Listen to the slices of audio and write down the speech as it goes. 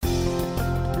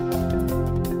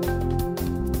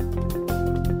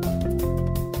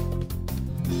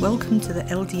Welcome to the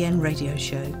LDN Radio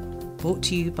Show, brought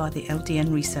to you by the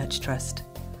LDN Research Trust.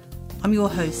 I'm your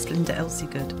host, Linda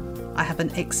Elsegood. I have an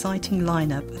exciting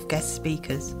lineup of guest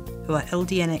speakers who are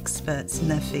LDN experts in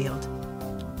their field.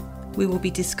 We will be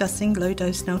discussing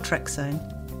low-dose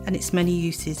naltrexone and its many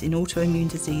uses in autoimmune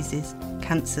diseases,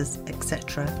 cancers,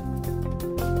 etc.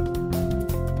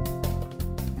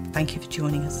 Thank you for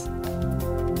joining us.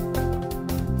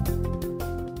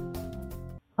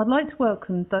 I'd like to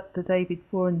welcome Dr. David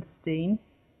Borenstein.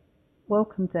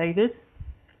 Welcome, David.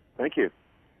 Thank you.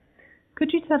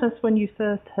 Could you tell us when you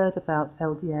first heard about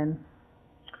LDN?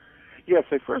 Yes,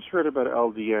 I first heard about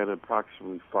LDN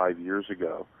approximately 5 years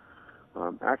ago,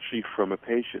 actually from a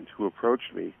patient who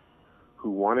approached me who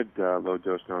wanted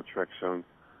low-dose naltrexone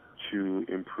to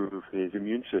improve his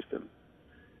immune system.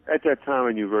 At that time,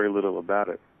 I knew very little about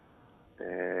it,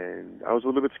 and I was a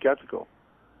little bit skeptical.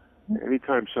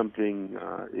 Anytime something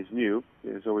is new,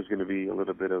 there's always going to be a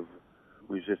little bit of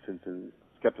resistance and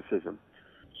skepticism.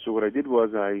 So what I did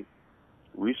was I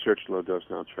researched low-dose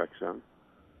naltrexone.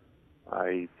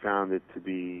 I found it to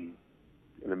be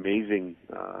an amazing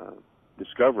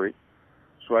discovery,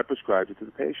 so I prescribed it to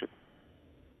the patient.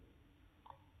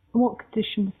 And what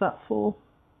condition was that for?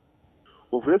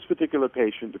 Well, for this particular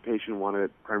patient, the patient wanted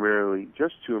it primarily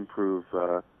just to improve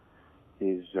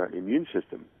his immune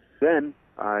system. Then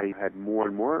I had more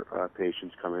and more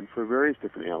patients come in for various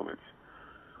different ailments.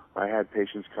 I had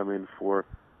patients come in for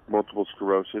multiple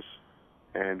sclerosis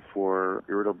and for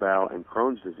irritable bowel and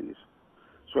Crohn's disease.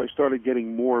 So I started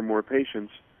getting more and more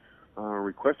patients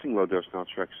requesting low-dose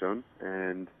naltrexone,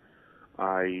 and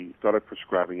I started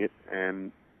prescribing it.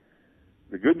 And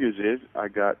the good news is I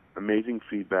got amazing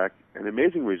feedback and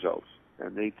amazing results.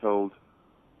 And they told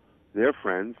their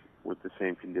friends with the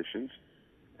same conditions,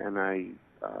 and I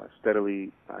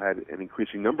steadily had an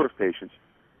increasing number of patients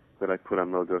that I put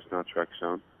on low-dose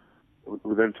naltrexone,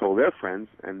 who then told their friends,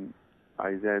 and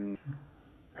I then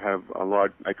have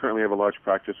I currently have a large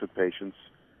practice with patients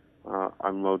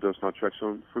on low-dose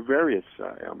naltrexone for various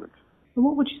ailments. And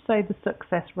what would you say the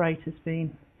success rate has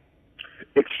been?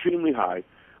 Extremely high.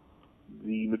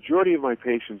 The majority of my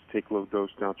patients take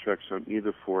low-dose naltrexone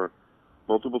either for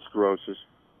multiple sclerosis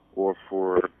or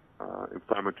for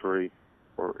inflammatory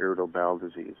or irritable bowel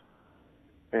disease.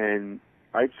 And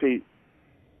I'd say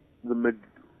the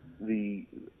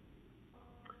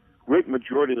great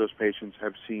majority of those patients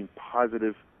have seen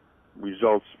positive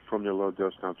results from their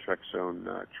low-dose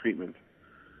naltrexone treatment,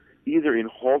 either in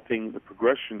halting the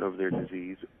progression of their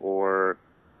disease or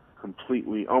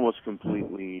almost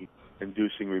completely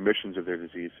inducing remissions of their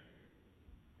disease.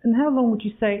 And how long would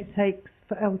you say it takes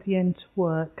for LDN to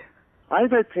work?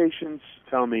 I've had patients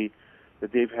tell me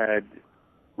that they've had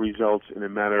results in a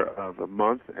matter of a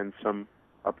month, and some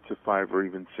up to 5 or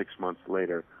even 6 months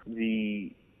later.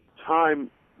 The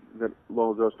time that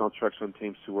low-dose naltrexone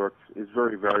seems to work is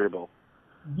very variable.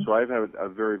 Mm-hmm. So I've had a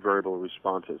very variable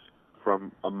responses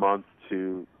from a month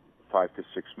to 5 to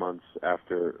 6 months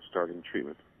after starting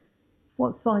treatment.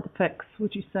 What side effects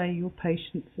would you say your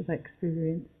patients have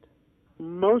experienced?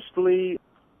 Mostly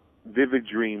vivid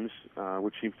dreams,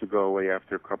 which seems to go away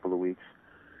after a couple of weeks.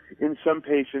 In some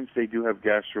patients, they do have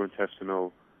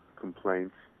gastrointestinal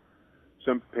complaints.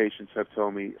 Some patients have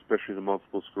told me, especially the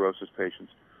multiple sclerosis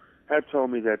patients, have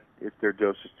told me that if their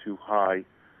dose is too high,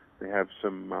 they have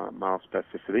some mild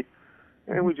spasticity,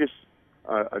 and we just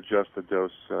adjust the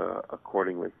dose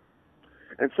accordingly.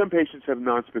 And some patients have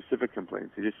non-specific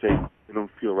complaints. They just say they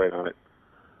don't feel right on it.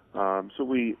 So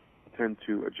we tend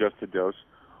to adjust the dose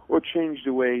or change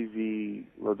the way the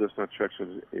low-dose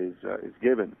naltrexone is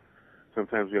given.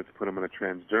 Sometimes we have to put them on a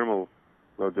transdermal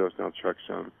low-dose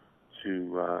naltrexone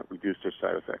to reduce their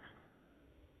side effects.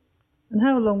 And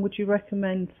how long would you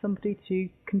recommend somebody to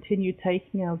continue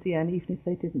taking LDN even if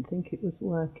they didn't think it was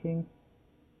working?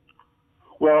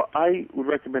 Well, I would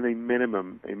recommend a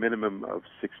minimum of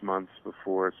 6 months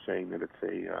before saying that it's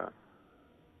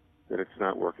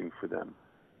not working for them.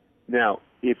 Now,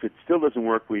 if it still doesn't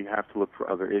work, we have to look for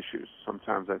other issues.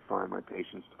 Sometimes I find my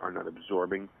patients are not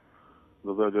absorbing the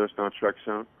low-dose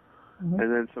naltrexone, mm-hmm.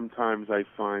 And then sometimes I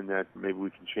find that maybe we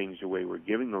can change the way we're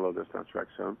giving the low-dose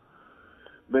naltrexone.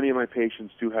 Many of my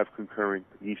patients do have concurrent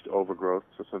yeast overgrowth,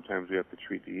 so sometimes we have to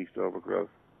treat the yeast overgrowth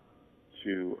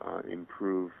to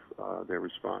improve their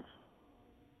response.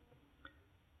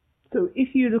 So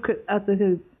if you look at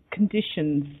other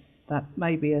conditions that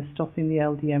maybe are stopping the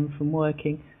LDN from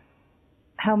working,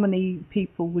 how many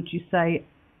people would you say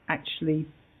actually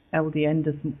LDN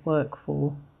doesn't work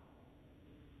for?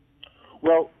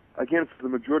 Well, again, for the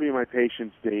majority of my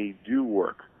patients, they do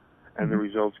work, and the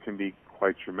results can be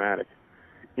quite dramatic.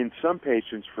 In some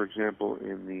patients, for example,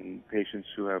 in the patients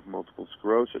who have multiple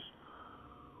sclerosis,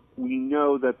 we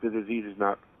know that the disease is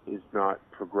not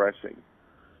progressing.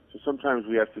 So sometimes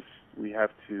we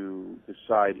have to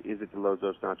decide, is it the low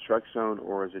dose naltrexone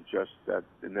or is it just that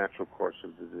the natural course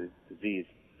of the disease?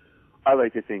 I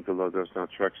like to think the low dose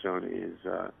naltrexone is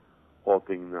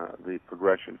halting the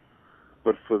progression.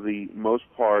 But for the most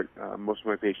part, most of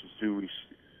my patients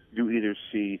do either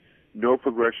see no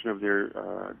progression of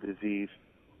their disease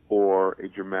or a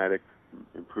dramatic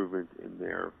improvement in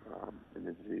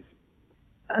the disease.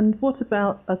 And what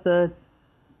about other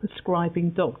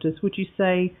prescribing doctors? Would you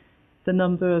say the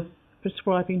number of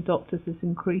prescribing doctors is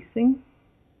increasing?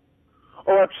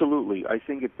 Oh, absolutely. I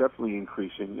think it's definitely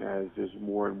increasing as there's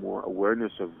more and more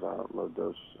awareness of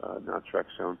low-dose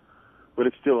naltrexone, but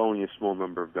it's still only a small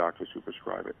number of doctors who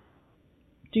prescribe it.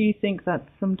 Do you think that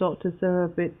some doctors are a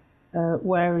bit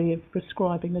wary of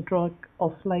prescribing a drug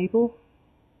off-label?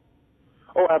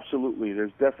 Oh, absolutely.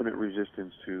 There's definite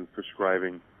resistance to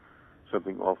prescribing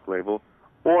something off-label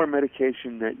or a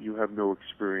medication that you have no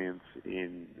experience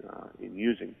in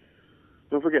using.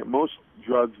 Don't forget, most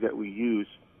drugs that we use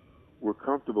we're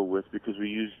comfortable with because we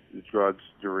use the drugs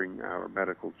during our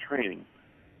medical training.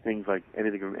 Things like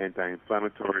anything from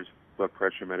anti-inflammatories, blood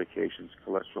pressure medications,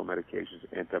 cholesterol medications,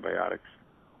 antibiotics.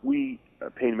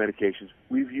 Pain medications,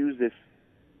 we've used this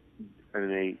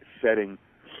in a setting,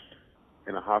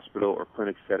 in a hospital or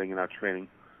clinic setting in our training,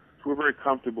 so we're very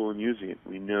comfortable in using it.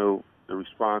 We know the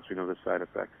response, we know the side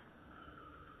effects.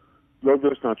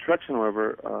 Low-dose naltrexone,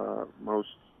 however, most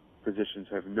physicians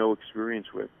have no experience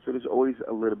with, so there's always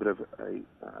a little bit of a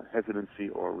hesitancy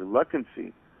or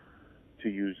reluctancy to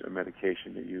use a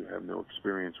medication that you have no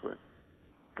experience with.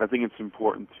 I think it's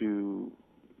important to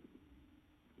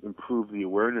improve the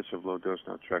awareness of low-dose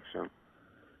naltrexone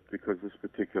because this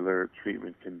particular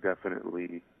treatment can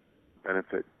definitely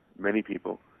benefit many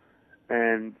people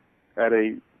and at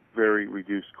a very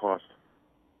reduced cost.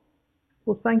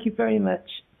 Well, thank you very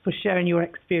much for sharing your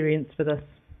experience with us.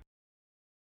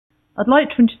 I'd like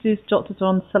to introduce Dr.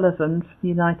 John Sullivan from the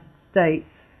United States,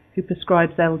 who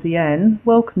prescribes LDN.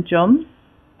 Welcome, John.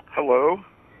 Hello.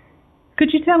 Could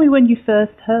you tell me when you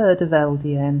first heard of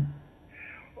LDN?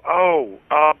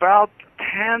 About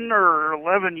 10 or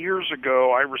 11 years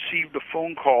ago, I received a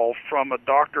phone call from a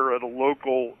doctor at a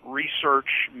local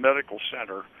research medical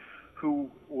center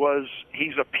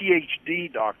he's a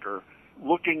PhD doctor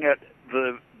looking at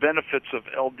the benefits of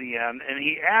LDN, and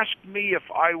he asked me if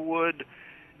I would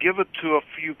give it to a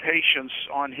few patients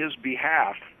on his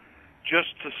behalf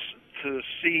just to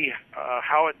see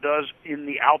how it does in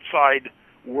the outside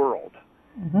world.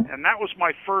 Mm-hmm. And that was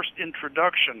my first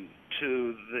introduction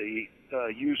to the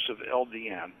use of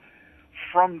LDN.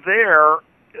 From there,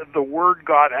 the word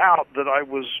got out that I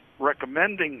was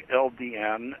recommending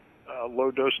LDN,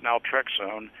 low-dose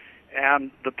naltrexone,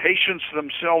 and the patients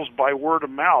themselves, by word of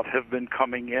mouth, have been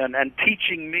coming in and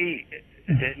teaching me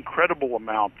an incredible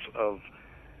amount of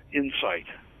insight.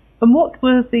 And what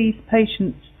were these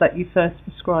patients that you first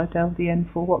prescribed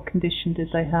LDN for? What condition did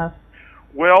they have?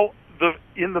 Well,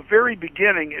 in the very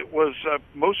beginning, it was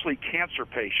mostly cancer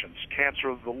patients, cancer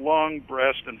of the lung,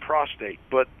 breast, and prostate.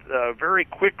 But very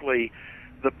quickly,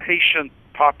 the patient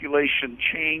population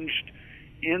changed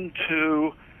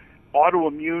into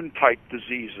autoimmune-type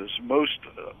diseases,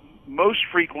 most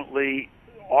frequently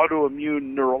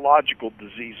autoimmune neurological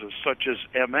diseases such as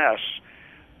MS,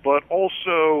 but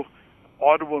also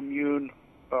autoimmune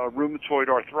rheumatoid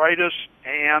arthritis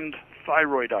and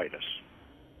thyroiditis.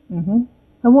 Mm-hmm.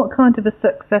 And what kind of a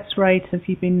success rate have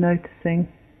you been noticing?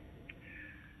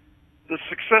 The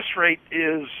success rate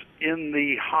is in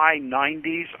the high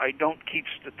 90s. I don't keep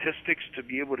statistics to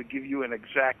be able to give you an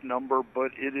exact number,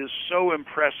 but it is so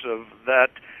impressive that,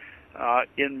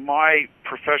 in my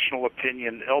professional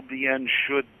opinion, LDN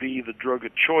should be the drug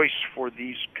of choice for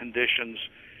these conditions.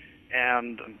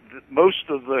 And most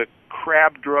of the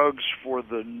crab drugs for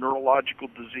the neurological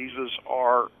diseases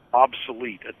are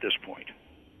obsolete at this point.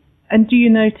 And do you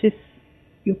notice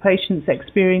your patients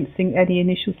experiencing any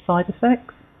initial side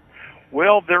effects?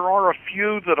 Well, there are a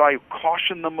few that I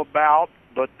caution them about,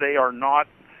 but they are not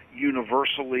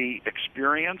universally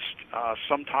experienced.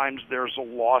 Sometimes there's a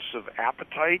loss of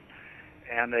appetite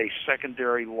and a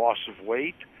secondary loss of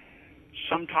weight.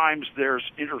 Sometimes there's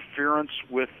interference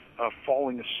with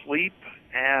falling asleep,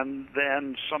 and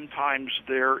then sometimes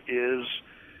there is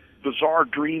bizarre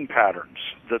dream patterns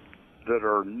that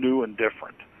are new and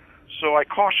different. So I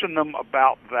caution them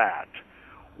about that.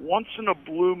 Once in a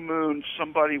blue moon,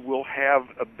 somebody will have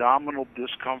abdominal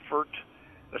discomfort,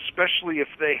 especially if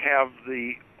they have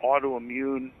the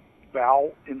autoimmune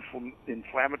bowel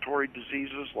inflammatory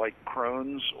diseases like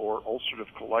Crohn's or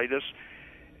ulcerative colitis.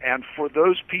 And for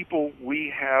those people,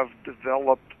 we have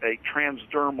developed a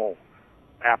transdermal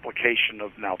application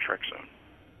of naltrexone.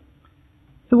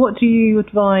 So what do you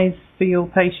advise for your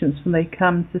patients when they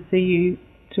come to see you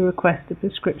to request a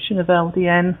prescription of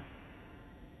LDN?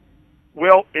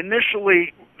 Well,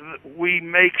 initially, we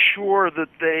make sure that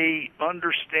they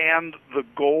understand the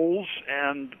goals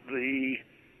and the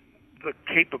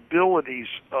capabilities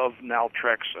of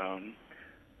naltrexone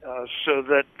so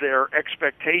that their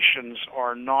expectations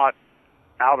are not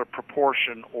out of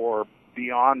proportion or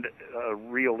beyond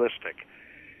realistic.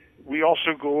 We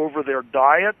also go over their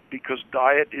diet because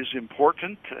diet is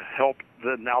important to help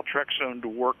the naltrexone to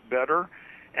work better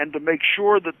and to make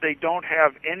sure that they don't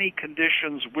have any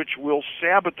conditions which will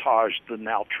sabotage the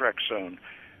naltrexone,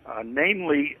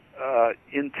 namely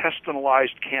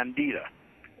intestinalized candida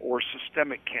or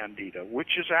systemic candida,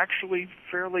 which is actually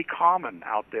fairly common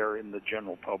out there in the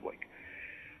general public.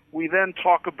 We then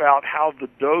talk about how the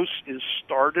dose is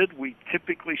started. We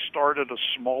typically start at a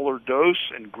smaller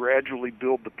dose and gradually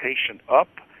build the patient up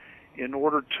in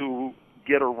order to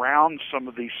get around some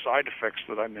of these side effects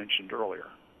that I mentioned earlier.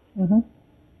 Mm-hmm.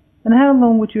 And how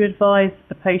long would you advise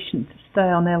a patient to stay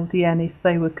on LDN if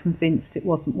they were convinced it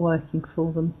wasn't working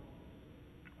for them?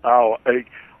 Oh,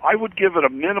 I would give it a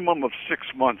minimum of 6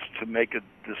 months to make a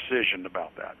decision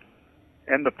about that.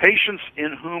 And the patients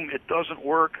in whom it doesn't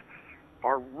work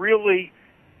are really,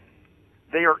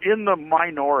 they are in the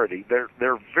minority.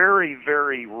 They're very,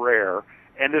 very rare.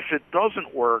 And if it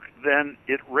doesn't work, then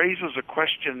it raises a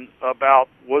question about,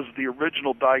 was the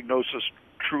original diagnosis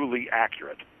truly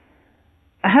accurate?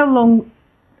 How long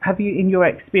have you, in your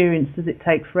experience, does it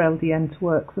take for LDN to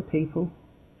work for people?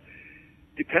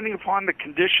 Depending upon the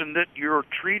condition that you're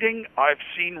treating, I've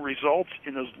seen results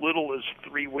in as little as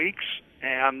 3 weeks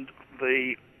and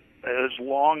as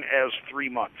long as 3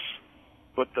 months.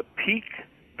 But the peak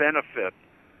benefit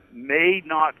may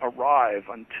not arrive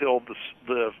until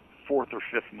the 4th or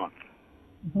 5th month.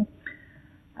 Mm-hmm.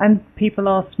 And people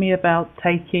ask me about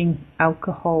taking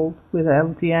alcohol with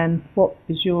LDN. What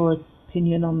is your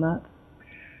opinion on that?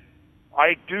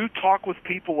 I do talk with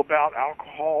people about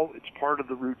alcohol. It's part of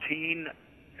the routine.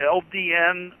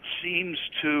 LDN seems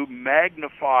to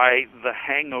magnify the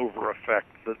hangover effect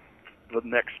the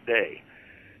next day.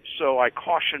 So I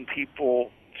caution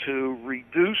people to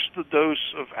reduce the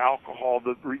dose of alcohol,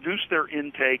 reduce their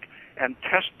intake, and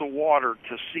test the water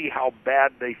to see how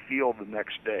bad they feel the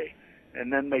next day,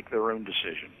 and then make their own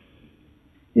decision.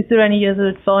 Is there any other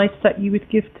advice that you would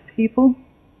give to people?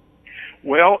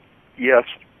 Well, yes.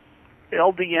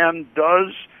 LDN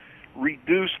does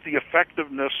reduce the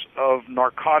effectiveness of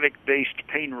narcotic-based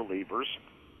pain relievers.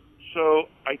 So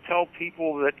I tell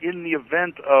people that in the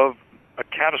event of a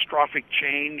catastrophic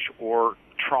change or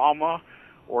trauma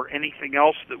or anything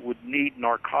else that would need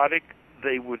narcotic,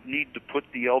 they would need to put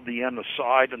the LDN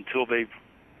aside until they've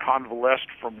convalesced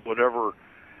from whatever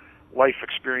life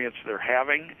experience they're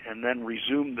having, and then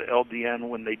resume the LDN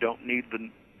when they don't need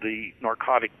the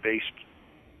narcotic-based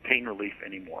pain relief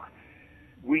anymore.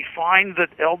 We find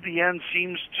that LDN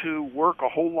seems to work a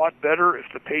whole lot better if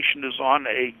the patient is on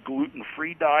a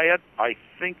gluten-free diet. I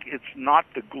think it's not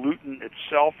the gluten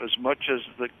itself as much as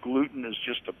the gluten is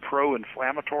just a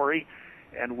pro-inflammatory,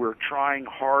 and we're trying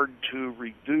hard to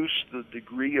reduce the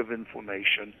degree of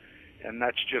inflammation, and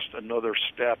that's just another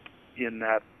step in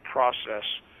that process.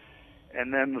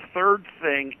 And then the third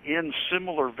thing, in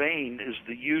similar vein, is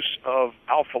the use of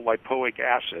alpha-lipoic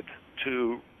acid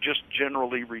to just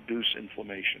generally reduce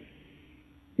inflammation.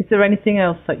 Is there anything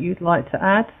else that you'd like to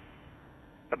add?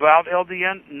 About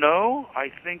LDN? No. I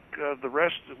think the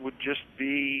rest would just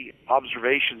be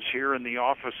observations here in the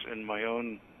office and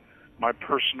my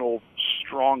personal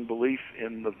strong belief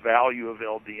in the value of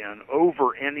LDN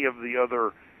over any of the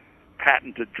other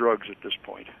patented drugs at this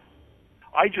point.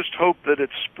 I just hope that it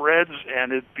spreads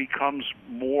and it becomes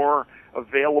more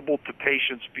available to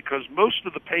patients, because most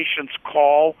of the patients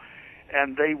call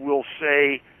and they will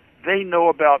say they know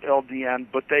about LDN,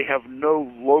 but they have no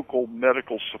local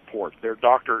medical support. Their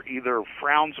doctor either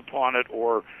frowns upon it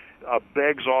or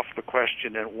begs off the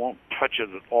question and won't touch it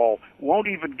at all, won't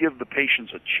even give the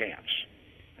patients a chance.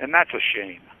 And that's a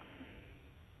shame.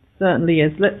 Certainly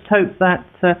is. Let's hope that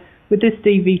with this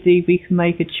DVD we can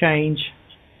make a change.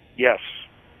 Yes.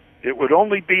 It would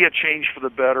only be a change for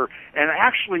the better. And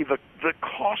actually, the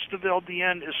cost of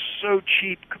LDN is so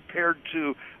cheap compared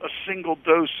to a single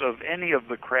dose of any of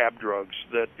the crab drugs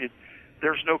that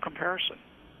there's no comparison.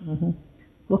 Mm-hmm.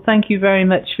 Well, thank you very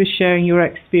much for sharing your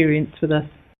experience with us.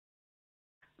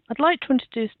 I'd like to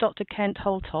introduce Dr. Kent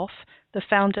Holthoff, the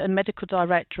founder and medical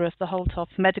director of the Holthoff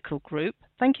Medical Group.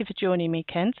 Thank you for joining me,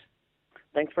 Kent.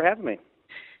 Thanks for having me.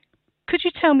 Could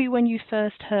you tell me when you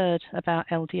first heard about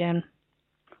LDN?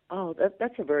 Oh,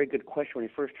 that's a very good question. When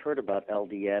I first heard about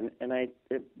LDN, and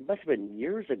it must have been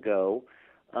years ago.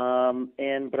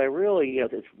 But I really,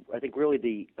 I think really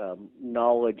the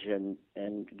knowledge and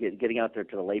getting out there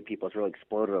to the lay people has really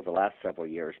exploded over the last several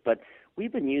years. But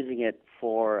we've been using it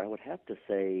for, I would have to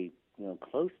say,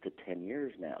 close to 10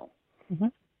 years now.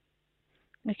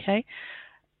 Mm-hmm. Okay.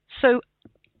 So,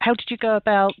 how did you go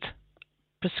about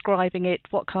prescribing it?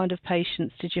 What kind of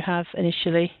patients did you have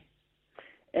initially?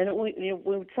 And when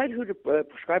we decided who to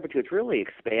prescribe it to, it's really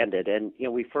expanded. And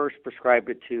we first prescribed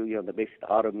it to the basic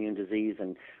autoimmune disease,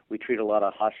 and we treat a lot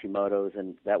of Hashimoto's,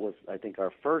 and that was, I think,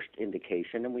 our first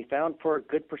indication. And we found for a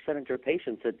good percentage of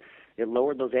patients that it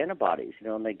lowered those antibodies.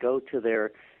 And they go to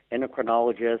their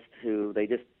endocrinologist, who they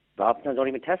just oftentimes don't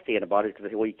even test the antibodies because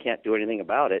they say, well, you can't do anything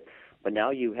about it. But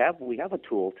now we have a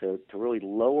tool to really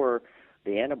lower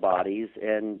the antibodies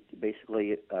and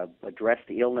basically address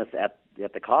the illness at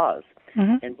the cause.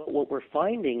 Mm-hmm. And what we're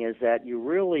finding is that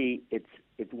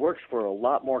it works for a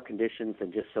lot more conditions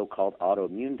than just so-called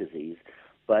autoimmune disease,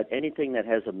 but anything that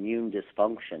has immune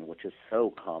dysfunction, which is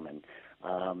so common.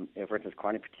 For instance,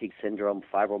 chronic fatigue syndrome,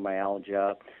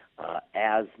 fibromyalgia,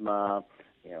 asthma,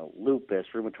 lupus,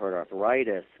 rheumatoid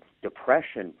arthritis,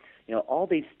 depression. All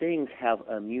these things have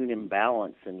immune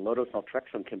imbalance, and low-dose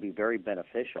naltrexone can be very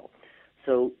beneficial.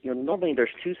 So, normally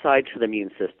there's two sides to the immune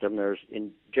system. There's,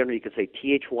 in general, you could say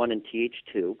Th1 and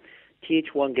Th2.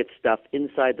 Th1 gets stuff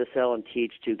inside the cell, and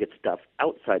Th2 gets stuff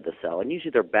outside the cell, and usually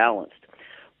they're balanced.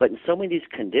 But in so many of these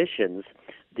conditions,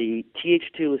 the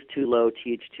Th2 is too low,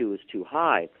 Th2 is too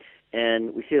high.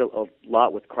 And we see it a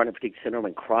lot with chronic fatigue syndrome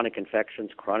and chronic infections,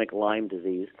 chronic Lyme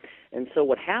disease. And so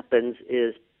what happens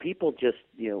is people just,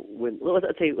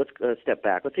 let's step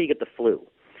back. Let's say you get the flu.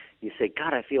 You say,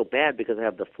 God, I feel bad because I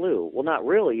have the flu. Well, not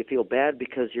really. You feel bad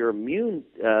because you're immune,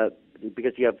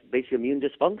 because you have basically immune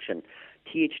dysfunction.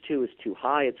 Th2 is too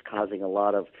high. It's causing a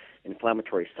lot of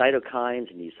inflammatory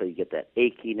cytokines, and so you get that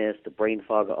achiness, the brain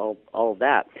fog, all of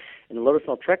that. And low-dose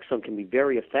naltrexone can be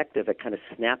very effective at kind of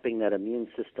snapping that immune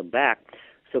system back.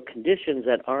 So conditions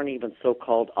that aren't even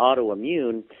so-called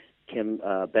autoimmune can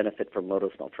benefit from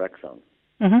low-dose naltrexone.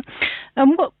 Mm-hmm.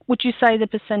 And what would you say the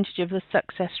percentage of the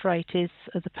success rate is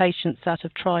of the patients that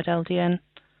have tried LDN?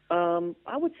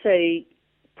 I would say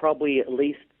probably at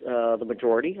least the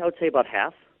majority. I would say about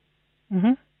half.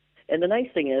 Mm-hmm. And the nice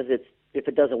thing is, if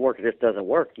it doesn't work, it just doesn't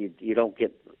work. You don't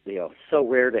get, so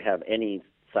rare to have any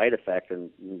side effect, and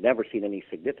never seen any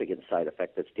significant side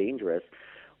effect that's dangerous,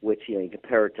 which, you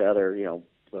compare it to other,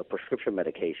 prescription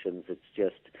medications. It's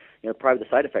just, probably the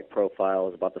side effect profile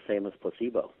is about the same as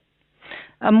placebo.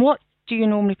 And what do you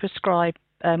normally prescribe?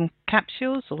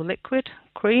 Capsules or liquid,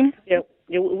 cream? Yeah,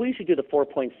 we usually do the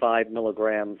 4.5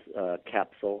 milligrams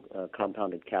capsule,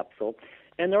 compounded capsule.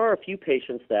 And there are a few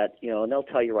patients that, and they'll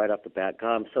tell you right off the bat,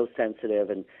 God, I'm so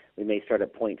sensitive, and we may start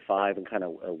at 0.5 and kind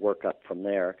of work up from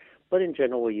there. But in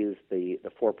general, we use the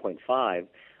 4.5.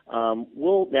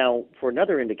 We'll now, for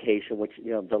another indication, which,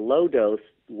 the low dose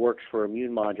works for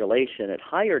immune modulation. At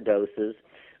higher doses,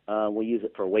 we use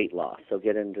it for weight loss. So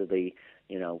get into the,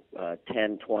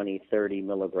 10, 20, 30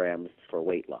 milligrams for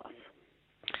weight loss.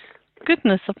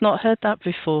 Goodness, I've not heard that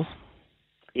before.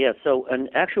 Yeah, so and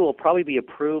actually will probably be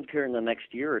approved here in the next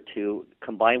year or two,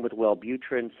 combined with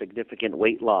Wellbutrin, significant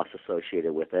weight loss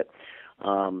associated with it.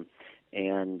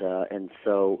 And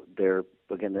so there's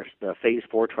the phase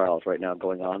 4 trials right now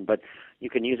going on, but you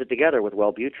can use it together with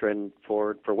Wellbutrin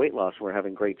for weight loss. We're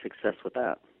having great success with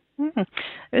that. Mm.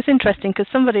 It's interesting because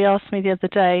somebody asked me the other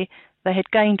day they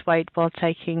had gained weight while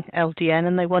taking LDN,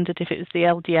 and they wondered if it was the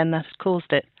LDN that had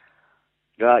caused it.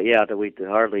 Yeah, that we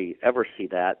hardly ever see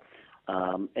that.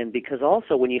 And because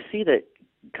also when you see that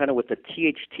kind of with the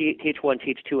Th1,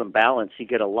 Th2 imbalance, you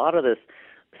get a lot of this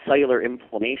cellular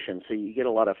inflammation. So you get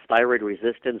a lot of thyroid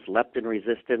resistance, leptin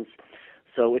resistance.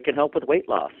 So it can help with weight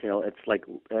loss. It's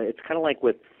kind of like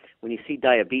with when you see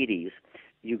diabetes.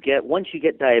 Once you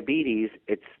get diabetes,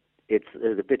 it's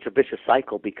a vicious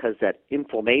cycle because that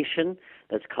inflammation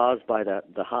that's caused by the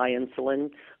high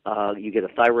insulin, you get a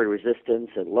thyroid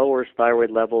resistance. It lowers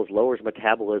thyroid levels, lowers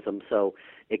metabolism. So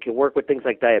it can work with things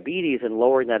like diabetes and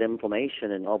lowering that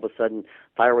inflammation, and all of a sudden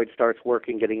thyroid starts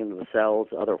working, getting into the cells,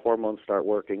 other hormones start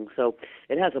working. So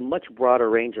it has a much broader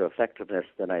range of effectiveness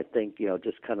than I think,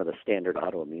 just kind of the standard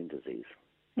autoimmune disease.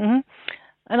 Mm-hmm.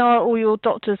 And are all your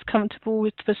doctors comfortable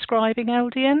with prescribing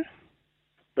LDN?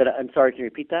 But I'm sorry, can you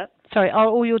repeat that? Sorry, are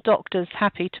all your doctors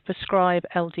happy to prescribe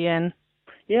LDN?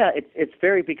 Yeah, it's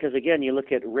very, because again, you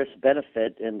look at risk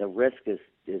benefit, and the risk is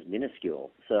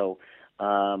minuscule. So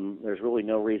there's really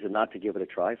no reason not to give it a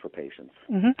try for patients.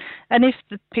 Mm-hmm. And if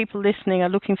the people listening are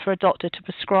looking for a doctor to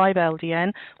prescribe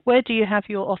LDN, where do you have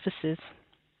your offices?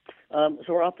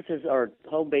 So our offices, our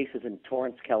home base is in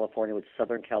Torrance, California, which is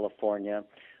Southern California.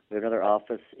 We have another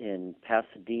office in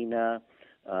Pasadena,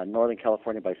 Northern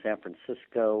California by San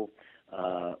Francisco,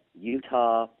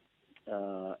 Utah,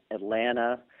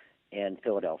 Atlanta, and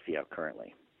Philadelphia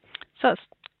currently. So it's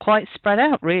quite spread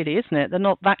out, really, isn't it? They're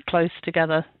not that close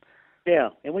together. Yeah,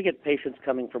 and we get patients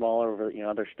coming from all over,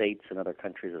 other states and other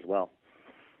countries as well.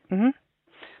 Mm-hmm.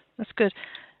 That's good.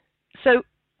 So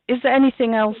is there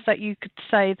anything else that you could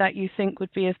say that you think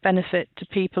would be of benefit to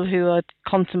people who are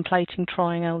contemplating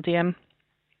trying LDN?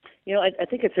 I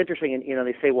think it's interesting, and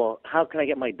they say, well, how can I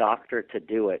get my doctor to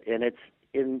do it? And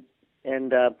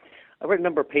I've read a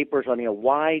number of papers on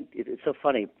why it's so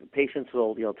funny. Patients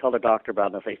will tell their doctor about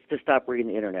it, and they'll say, just stop reading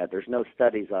the internet. There's no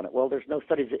studies on it. Well, there's no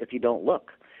studies if you don't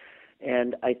look.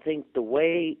 And I think the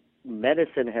way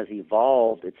medicine has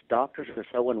evolved, it's doctors are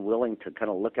so unwilling to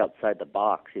kind of look outside the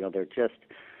box.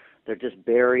 They're just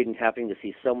buried in having to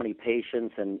see so many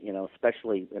patients, and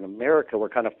especially in America, we're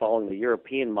kind of following the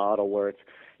European model where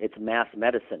it's mass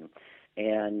medicine,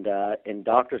 and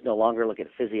doctors no longer look at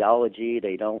physiology.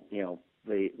 They don't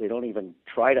they don't even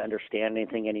try to understand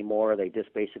anything anymore. They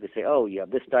just basically say, oh, you have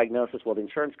this diagnosis. Well, the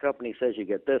insurance company says you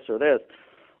get this or this.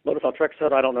 Low Dose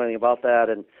Naltrexone, I don't know anything about that,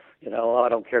 and I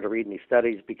don't care to read any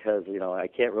studies because I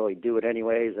can't really do it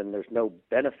anyways, and there's no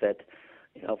benefit.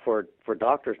 For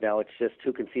doctors now, it's just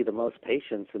who can see the most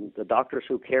patients, and the doctors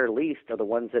who care least are the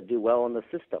ones that do well in the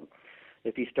system.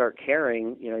 If you start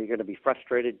caring, you're going to be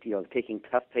frustrated, taking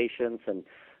tough patients and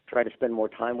try to spend more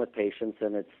time with patients,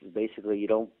 and it's basically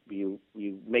you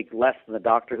make less than the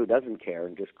doctor who doesn't care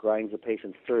and just grinds the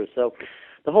patients through. So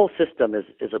the whole system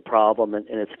is a problem, and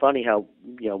it's funny how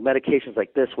medications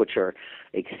like this, which are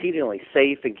exceedingly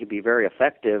safe and can be very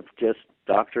effective,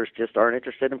 doctors just aren't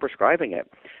interested in prescribing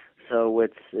it. So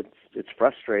it's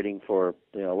frustrating for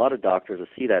a lot of doctors to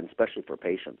see that, and especially for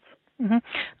patients. Mm-hmm.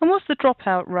 And what's the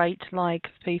dropout rate like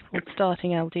for people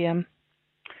starting LDN?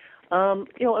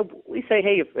 We say,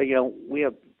 hey, if we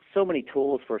have so many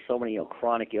tools for so many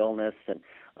chronic illness, and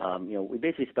we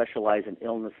basically specialize in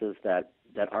illnesses that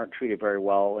aren't treated very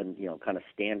well, and kind of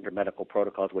standard medical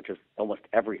protocols, which is almost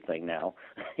everything now.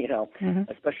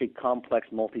 Mm-hmm. Especially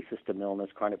complex multi-system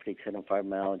illness, chronic fatigue syndrome,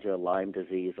 fibromyalgia, Lyme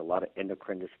disease, a lot of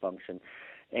endocrine dysfunction,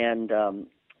 and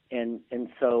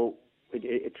so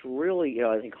it's really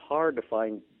I think hard to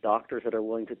find doctors that are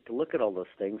willing to look at all those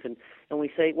things, and we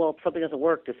say, well, if something doesn't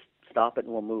work, just stop it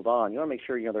and we'll move on. You want to make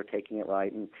sure they're taking it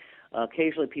right, and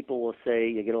occasionally people will say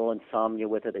you get a little insomnia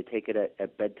with it. They take it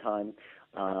at bedtime.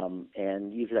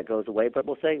 And usually that goes away, but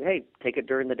we'll say, hey, take it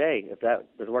during the day if that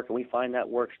doesn't work, and we find that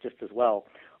works just as well,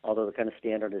 although the kind of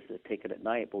standard is to take it at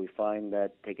night, but we find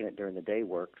that taking it during the day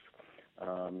works,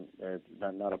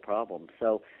 not a problem.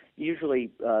 So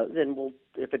usually then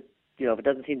if it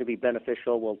doesn't seem to be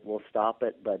beneficial, we'll stop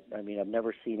it, but I mean, I've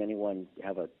never seen anyone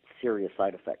have a serious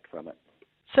side effect from it.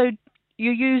 So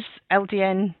you use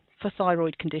LDN for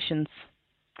thyroid conditions?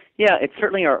 Yeah, it's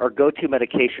certainly our go-to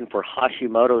medication for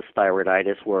Hashimoto's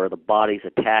thyroiditis, where the body's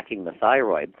attacking the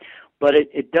thyroid. But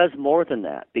it does more than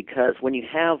that, because when you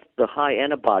have the high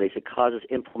antibodies, it causes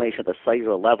inflammation at the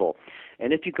cellular level.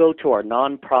 And if you go to our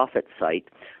nonprofit site,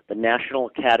 the National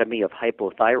Academy of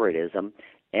Hypothyroidism,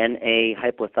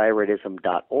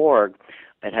 nahypothyroidism.org,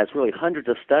 it has really hundreds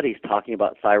of studies talking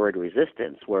about thyroid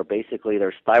resistance, where basically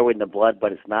there's thyroid in the blood,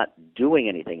 but it's not doing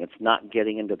anything. It's not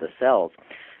getting into the cells.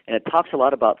 And it talks a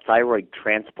lot about thyroid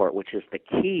transport, which is the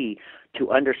key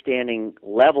to understanding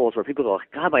levels where people go,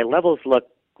 God, my levels look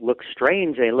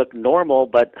strange. They look normal,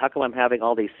 but how come I'm having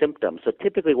all these symptoms? So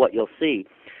typically what you'll see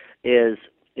is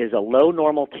a low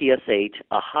normal TSH,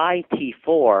 a high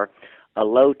T4, a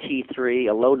low T3,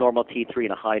 a low normal T3,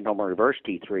 and a high normal reverse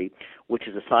T3, which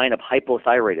is a sign of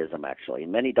hypothyroidism, actually.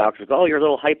 And many doctors go, oh, you're a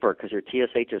little hyper because your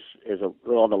TSH is a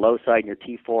little on the low side and your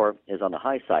T4 is on the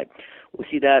high side. We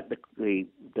see that the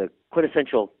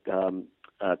quintessential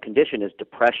condition is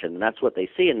depression, and that's what they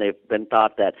see, and they've been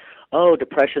thought that, oh,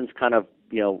 depression's kind of,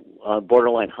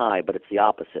 borderline high, but it's the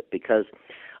opposite, because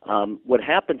what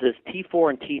happens is T4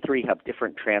 and T3 have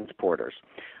different transporters,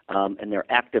 and they're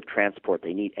active transport.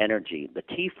 They need energy. The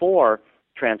T4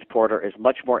 transporter is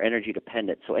much more energy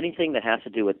dependent. So anything that has to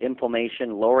do with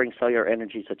inflammation, lowering cellular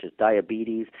energy, such as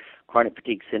diabetes, chronic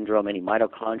fatigue syndrome, any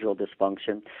mitochondrial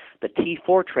dysfunction, the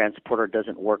T4 transporter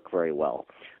doesn't work very well.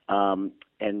 And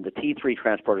the T3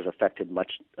 transporter is affected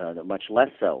much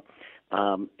less so.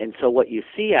 And so what you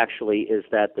see actually is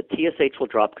that the TSH will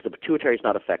drop because the pituitary is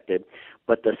not affected,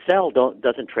 but the cell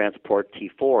doesn't transport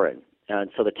T4 in. And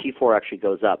so the T4 actually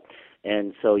goes up.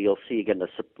 And so you'll see, again,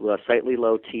 the slightly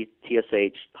low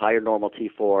TSH, higher normal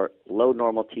T4, low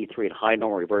normal T3, and high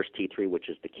normal reverse T3, which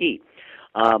is the key.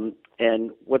 And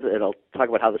I'll talk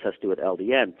about how this has to do with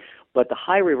LDN. But the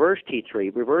high reverse T3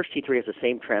 has the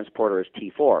same transporter as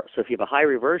T4. So if you have a high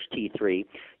reverse T3,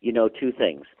 you know two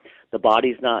things. The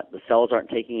cells aren't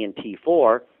taking in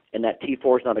T4, and that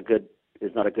T4 is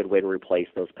not a good way to replace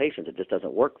those patients. It just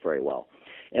doesn't work very well.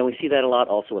 And we see that a lot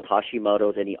also with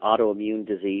Hashimoto's, any autoimmune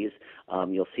disease.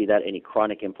 You'll see that any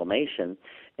chronic inflammation.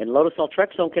 And low-dose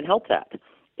naltrexone can help that.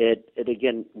 It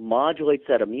again modulates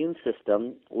that immune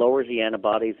system, lowers the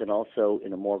antibodies, and also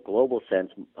in a more global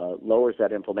sense lowers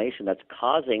that inflammation that's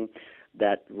causing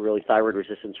that really thyroid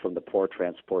resistance from the poor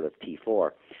transport of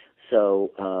T4.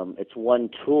 So it's one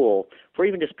tool for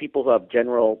even just people who have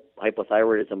general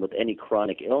hypothyroidism with any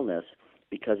chronic illness,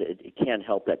 because it can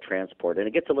help that transport. And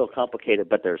it gets a little complicated,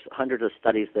 but there's hundreds of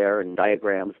studies there and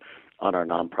diagrams on our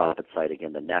nonprofit site,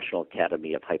 again, the National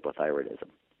Academy of Hypothyroidism.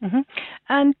 Mm-hmm.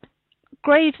 And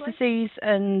Graves' disease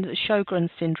and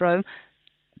Sjogren's syndrome,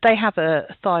 they have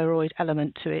a thyroid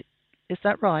element to it. Is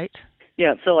that right?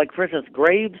 Yeah, so like for instance,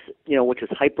 Graves, which is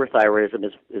hyperthyroidism,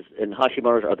 and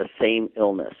Hashimoto's are the same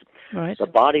illness. Right. The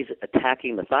body's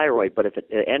attacking the thyroid, but if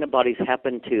antibodies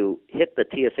happen to hit the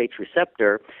TSH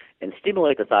receptor and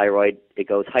stimulate the thyroid, it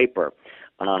goes hyper.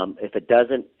 If it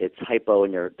doesn't, it's hypo,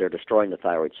 and they're destroying the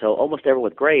thyroid. So almost everyone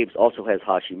with Graves also has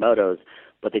Hashimoto's,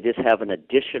 but they just have an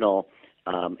additional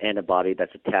antibody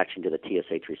that's attaching to the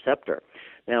TSH receptor.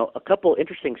 Now, a couple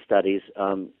interesting studies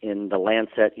in the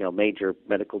Lancet, major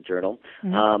medical journal,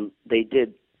 they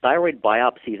did thyroid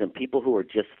biopsies in people who were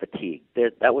just fatigued.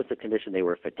 That was the condition, they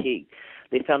were fatigued.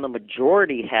 They found the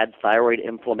majority had thyroid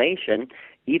inflammation,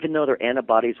 even though their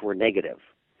antibodies were negative.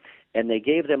 And they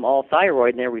gave them all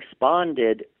thyroid, and they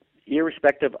responded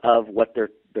irrespective of what their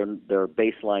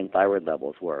baseline thyroid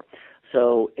levels were.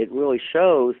 So it really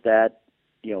shows that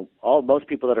most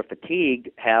people that are fatigued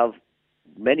have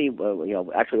many,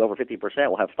 actually over 50%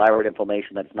 will have thyroid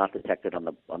inflammation that's not detected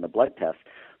on the blood test.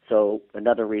 So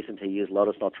another reason to use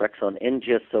low-dose naltrexone in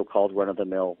just so-called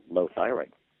run-of-the-mill low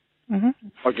thyroid,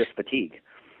 or just fatigue.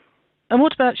 And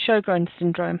what about Sjogren's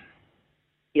syndrome?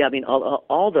 Yeah, I mean,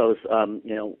 all those,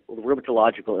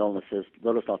 rheumatological illnesses,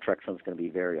 low-dose naltrexone is going to be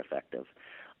very effective,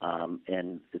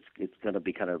 and it's going to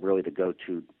be kind of really the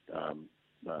go-to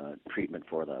treatment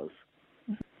for those.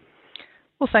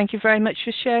 Well, thank you very much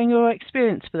for sharing your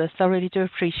experience with us. I really do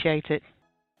appreciate it.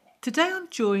 Today I'm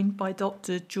joined by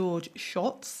Dr. George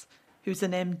Schatz, who's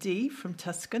an MD from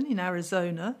Tucson in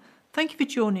Arizona. Thank you for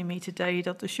joining me today,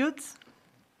 Dr. Schatz.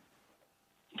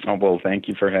 Oh, well, thank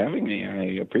you for having me.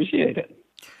 I appreciate it.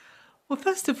 Well,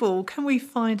 first of all, can we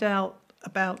find out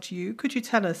about you? Could you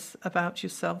tell us about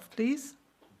yourself, please?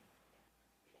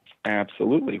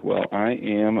 Absolutely. Well, I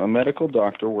am a medical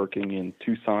doctor working in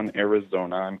Tucson,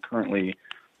 Arizona. I'm currently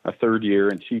a third year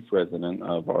and chief resident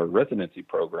of our residency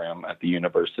program at the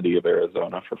University of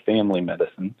Arizona for family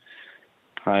medicine.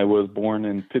 I was born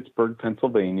in Pittsburgh,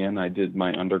 Pennsylvania, and I did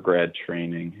my undergrad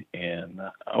training in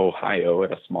Ohio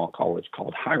at a small college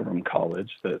called Hiram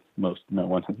College that no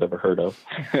one has ever heard of.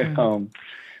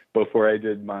 Before I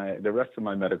did the rest of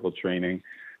my medical training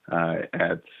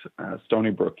at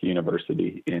Stony Brook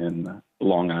University in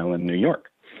Long Island, New York.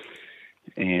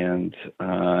 And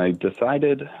I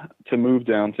decided to move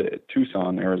down to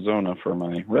Tucson, Arizona for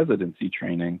my residency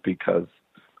training because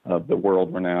of the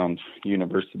world-renowned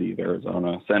University of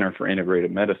Arizona Center for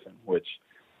Integrative Medicine, which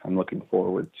I'm looking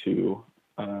forward to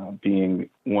being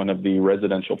one of the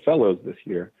residential fellows this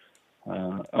year,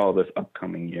 this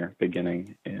upcoming year,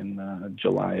 beginning in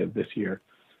July of this year,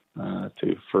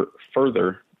 to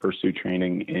further pursue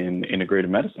training in integrative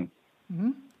medicine.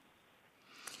 Mm-hmm.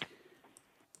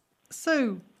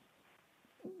 So,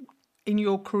 in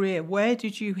your career, where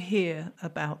did you hear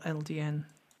about LDN?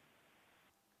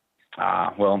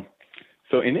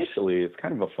 So initially, it's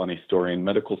kind of a funny story. In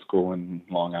medical school in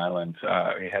Long Island,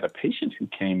 we had a patient who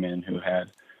came in who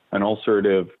had an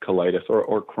ulcerative colitis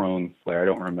or Crohn's flare. I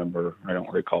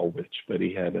don't recall which, but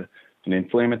he had an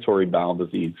inflammatory bowel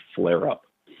disease flare up.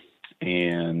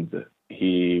 And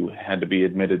he had to be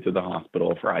admitted to the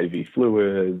hospital for IV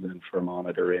fluids and for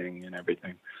monitoring and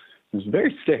everything. He was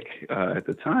very sick at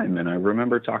the time, and I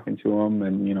remember talking to him,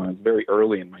 and, I was very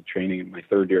early in my training in my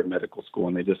third year of medical school,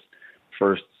 and they just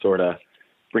first sort of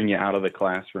bring you out of the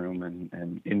classroom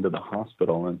and into the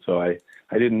hospital. And so I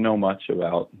didn't know much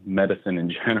about medicine in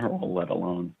general, let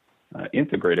alone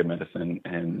integrative medicine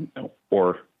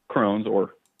or Crohn's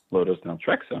or low dose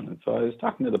naltrexone. And so I was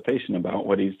talking to the patient about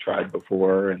what he's tried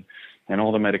before and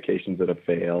all the medications that have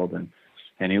failed.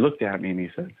 And he looked at me and he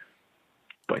said,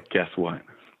 but guess what?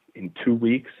 In 2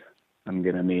 weeks, I'm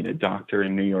going to meet a doctor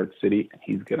in New York City, and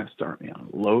he's going to start me on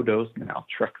low dose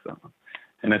naltrexone.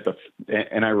 And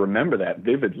I remember that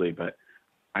vividly, but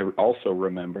I also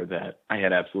remember that I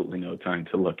had absolutely no time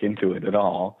to look into it at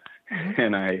all.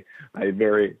 And I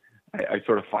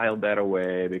sort of filed that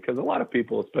away, because a lot of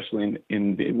people, especially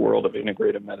in the world of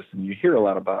integrative medicine, you hear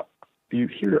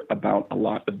about a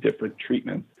lot of different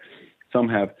treatments. Some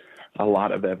have a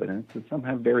lot of evidence and some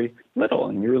have very little,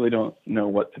 and you really don't know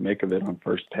what to make of it on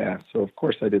first pass. So of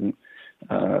course I didn't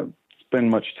spend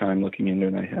much time looking into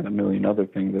it. I had a million other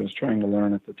things I was trying to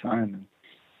learn at the time,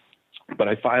 but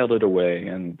I filed it away.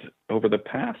 And over the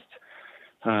past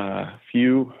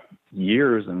few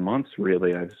years and months,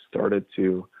 really, I've started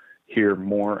to hear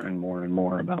more and more and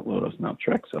more about low dose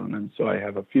naltrexone. And so I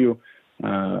have a few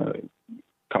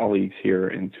colleagues here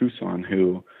in Tucson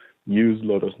who use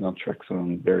low dose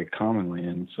naltrexone very commonly.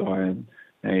 And so I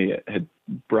had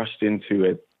brushed into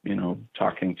it,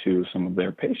 talking to some of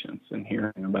their patients and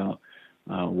hearing about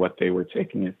what they were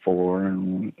taking it for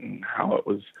and how it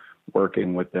was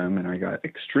working with them. And I got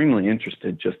extremely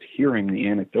interested just hearing the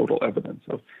anecdotal evidence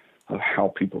of how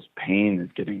people's pain is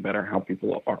getting better, how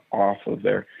people are off of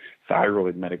their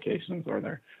thyroid medications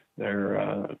or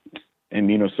their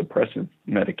immunosuppressive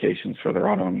medications for their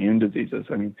autoimmune diseases.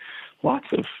 I mean, lots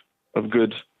of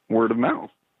good word of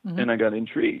mouth. Mm-hmm. And I got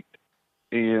intrigued.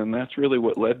 And that's really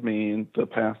what led me in the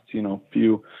past,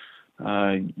 few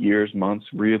years, months,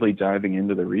 really diving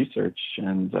into the research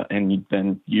and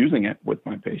then using it with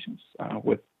my patients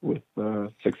with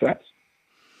success.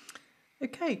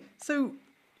 Okay, so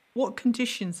what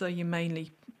conditions are you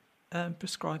mainly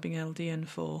prescribing LDN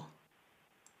for?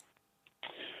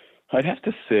 I'd have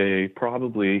to say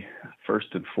probably first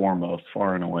and foremost,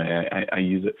 far and away, I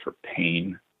use it for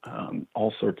pain,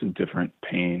 all sorts of different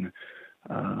pain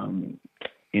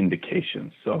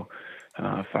indications. So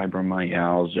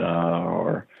fibromyalgia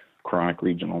or chronic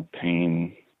regional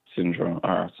pain syndrome,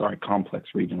 complex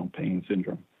regional pain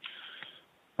syndrome,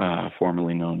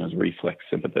 formerly known as reflex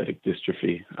sympathetic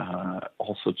dystrophy.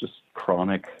 Also just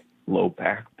chronic low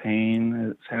back pain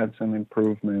has had some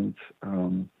improvement,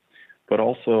 but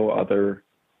also other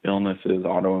illnesses,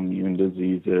 autoimmune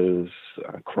diseases,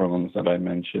 Crohn's that I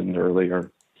mentioned earlier,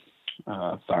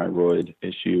 thyroid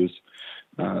issues,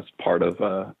 as part of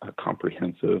a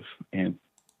comprehensive and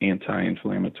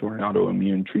anti-inflammatory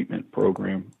autoimmune treatment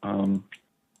program.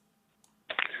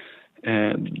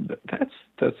 And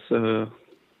that's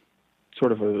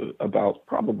sort of about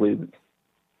probably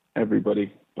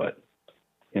everybody, but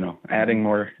adding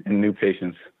more and new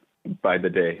patients by the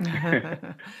day.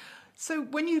 So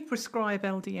when you prescribe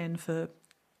LDN for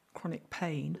chronic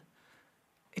pain,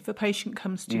 if a patient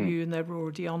comes to you and they're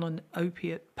already on an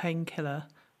opiate painkiller,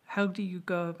 how do you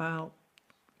go about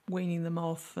weaning them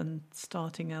off and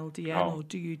starting LDN, or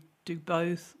do you do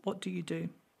both? What do you do?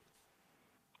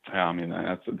 I mean,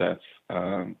 that's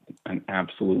an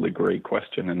absolutely great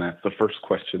question, and that's the first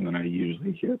question that I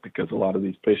usually hear, because a lot of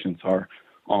these patients are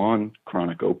on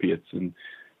chronic opiates, and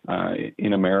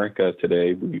in America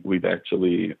today, we've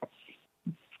actually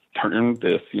turned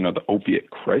this, the opiate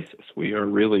crisis. We are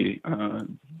really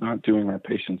not doing our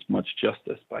patients much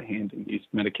justice by handing these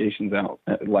medications out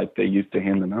like they used to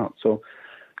hand them out. So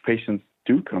patients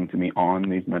do come to me on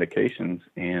these medications,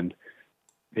 and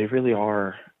they really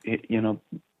are,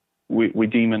 we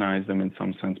demonize them in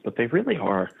some sense, but they really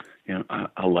are,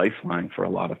 a lifeline for a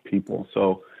lot of people.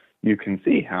 So you can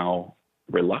see how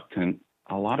reluctant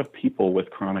a lot of people with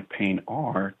chronic pain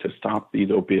are to stop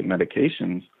these opiate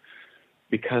medications,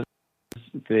 because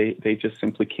they just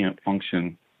simply can't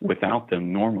function without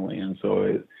them normally. And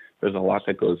so there's a lot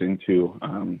that goes into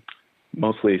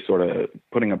mostly sort of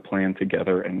putting a plan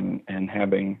together and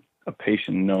having a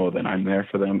patient know that I'm there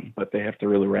for them, but they have to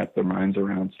really wrap their minds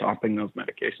around stopping those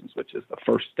medications, which is the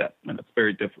first step, and it's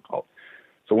very difficult.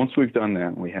 So once we've done that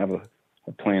and we have a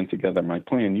plan together, my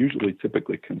plan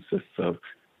typically consists of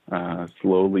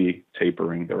slowly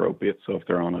tapering their opiates. So if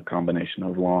they're on a combination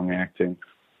of long-acting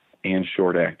and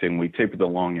short-acting, we taper the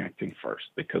long-acting first,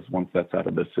 because once that's out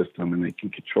of the system and they can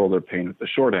control their pain with the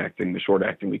short-acting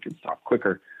we can stop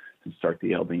quicker and start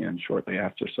the LDN shortly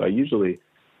after. So I usually,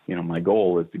 my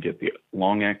goal is to get the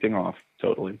long-acting off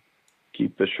totally,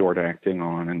 keep the short-acting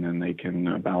on, and then they can,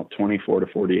 about 24 to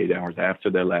 48 hours after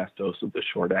their last dose of the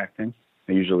short-acting,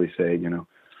 I usually say,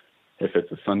 if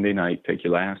it's a Sunday night, take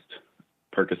your last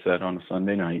Percocet on a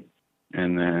Sunday night,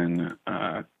 and then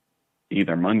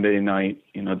either Monday night,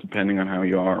 depending on how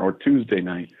you are, or Tuesday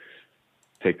night,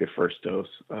 take their first dose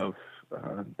of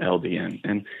LDN.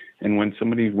 And when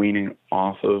somebody's weaning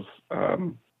off of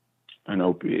an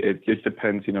opiate, it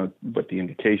depends, what the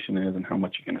indication is and how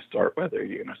much you're going to start, whether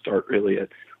you're going to start really at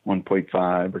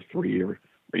 1.5 or 3 or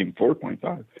even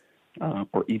 4.5.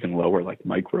 Or even lower, like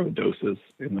micro doses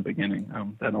in the beginning.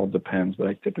 That all depends, but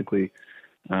I typically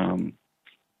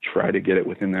try to get it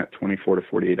within that 24 to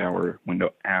 48 hour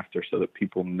window after, so that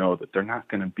people know that they're not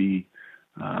going to be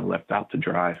left out to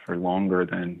dry for longer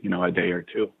than, a day or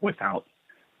two without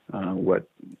what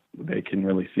they can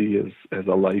really see as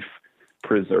a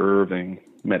life-preserving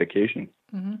medication.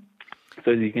 Mm-hmm.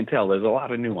 So as you can tell, there's a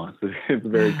lot of nuances. It's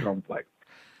very complex.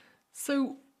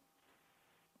 So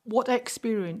what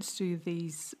experience do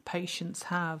these patients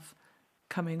have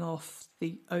coming off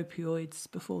the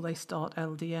opioids before they start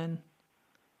LDN?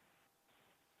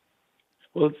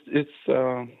 Well,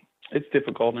 it's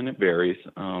difficult and it varies.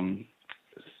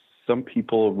 Some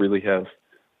people really have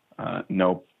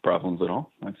no problems at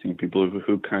all. I've seen people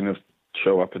who kind of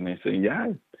show up and they say,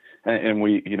 yeah, and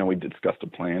we discussed a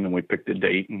plan and we picked a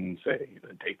date and say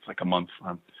the date's like a month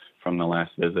from the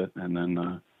last visit, and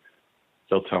then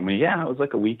they'll tell me, yeah, it was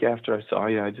like a week after I saw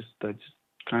you. I just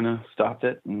kind of stopped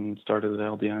it and started at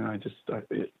LDN.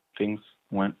 Things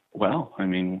went well.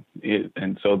 And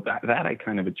so that I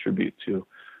kind of attribute to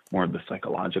more of the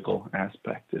psychological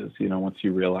aspect is, once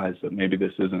you realize that maybe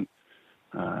this isn't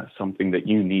something that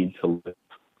you need to live,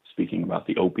 speaking about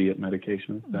the opiate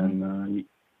medications, then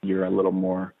you're a little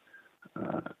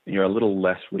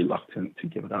less reluctant to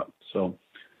give it up. So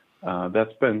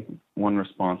that's been one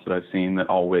response that I've seen that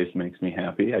always makes me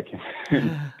happy. I can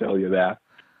tell you that.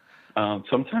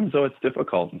 Sometimes, though, it's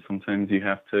difficult, and sometimes you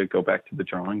have to go back to the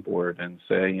drawing board and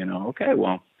say, okay,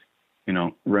 well,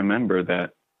 remember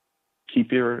that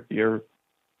keep your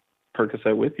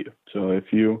Percocet with you. So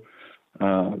if you,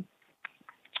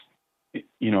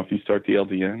 if you start the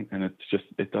LDN and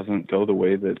it doesn't go the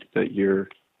way that you're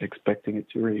expecting it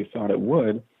to or you thought it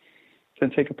would,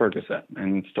 then take a Percocet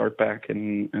and start back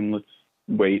and let's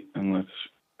wait and let's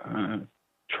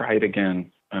try it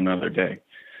again another day.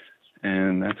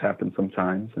 And that's happened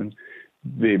sometimes. And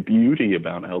the beauty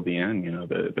about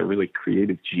LDN, the really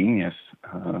creative genius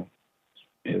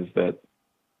is that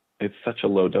it's such a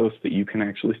low dose that you can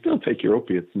actually still take your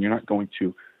opiates and you're not going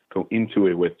to go into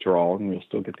a withdrawal, and you'll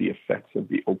still get the effects of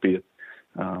the opiates.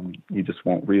 You just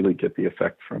won't really get the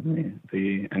effect from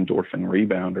the endorphin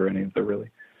rebound or any of the really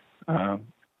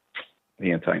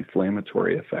the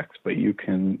anti-inflammatory effects, but you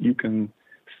can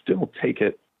still take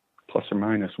it plus or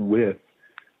minus with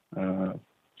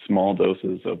small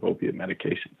doses of opiate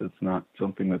medications. It's not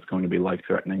something that's going to be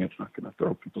life-threatening. It's not going to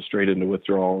throw people straight into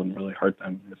withdrawal and really hurt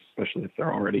them, especially if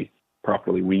they're already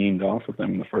properly weaned off of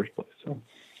them in the first place. So,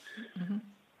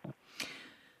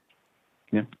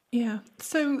 yeah.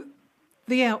 So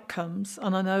the outcomes,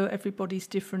 and I know everybody's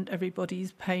different.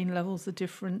 Everybody's pain levels are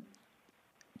different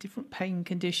pain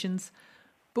conditions.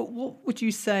 But what would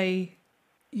you say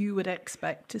you would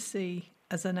expect to see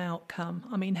as an outcome?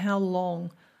 I mean, how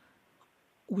long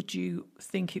would you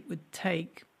think it would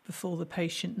take before the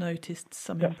patient noticed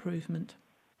some improvement?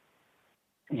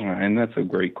 Yeah, and that's a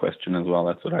great question as well.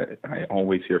 That's what I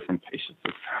always hear from patients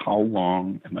is, how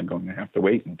long am I going to have to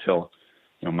wait until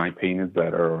my pain is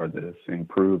better or this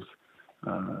improves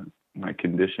my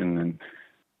condition? And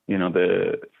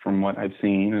from what I've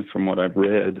seen and from what I've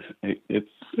read, it's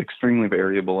extremely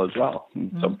variable as well.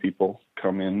 And some people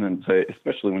come in and say,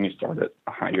 especially when you start at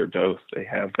a higher dose, they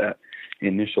have that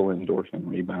initial endorphin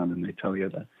rebound, and they tell you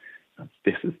that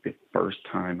this is the first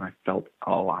time I felt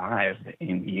alive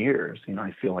in years.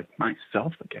 I feel like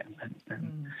myself again,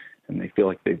 and they feel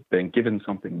like they've been given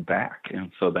something back.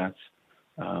 And so that's,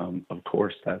 of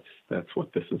course, that's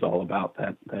what this is all about.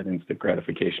 That instant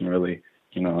gratification really,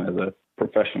 as a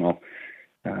professional,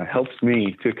 helps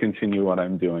me to continue what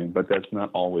I'm doing, but that's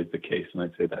not always the case. And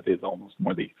I'd say that is almost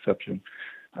more the exception.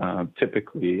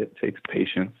 Typically, it takes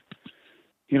patients,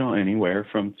 anywhere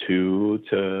from 2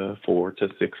 to 4 to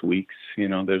 6 weeks.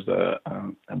 There's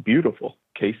a beautiful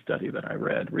case study that I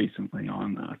read recently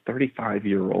on a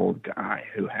 35-year-old guy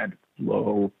who had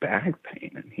low back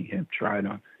pain, and he had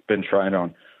been tried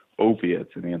on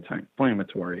opiates and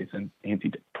anti-inflammatories and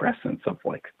antidepressants of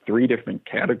like 3 different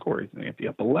categories, and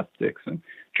anti-epileptics and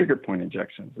trigger point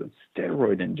injections and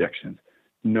steroid injections.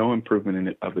 No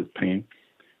improvement of his pain.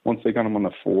 Once they got him on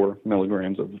the 4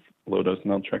 milligrams of low dose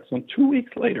naltrexone, 2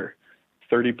 weeks later,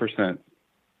 30%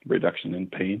 reduction in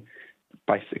pain.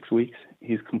 By 6 weeks,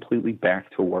 he's completely back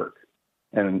to work.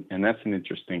 And that's an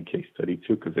interesting case study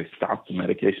too, because they stopped the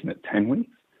medication at 10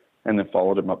 weeks and then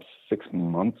followed him up 6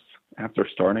 months after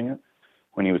starting it.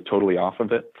 when he was totally off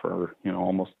of it for,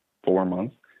 almost 4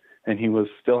 months, and he was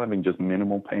still having just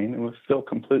minimal pain and was still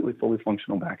completely, fully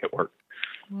functional back at work.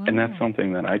 Wow. And that's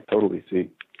something that I totally see.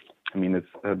 I mean,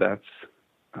 that's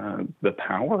the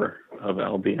power of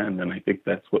LDN, and I think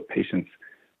that's what patients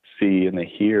see and they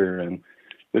hear. And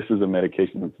this is a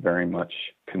medication that's very much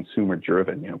consumer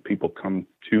driven. People come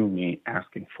to me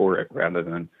asking for it rather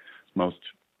than most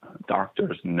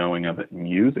doctors knowing of it and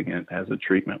using it as a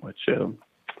treatment, which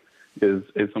is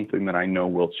something that I know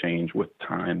will change with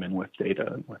time and with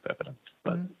data and with evidence.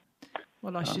 But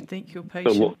well, I should think your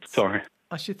patients. Sorry.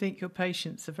 I should think your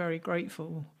patients are very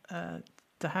grateful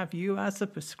to have you as a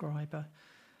prescriber.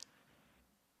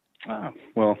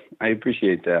 Well, I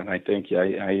appreciate that. I think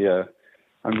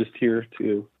I'm just here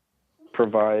to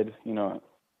provide,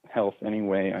 health any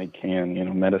way I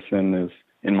can. Medicine is,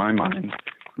 in my mind,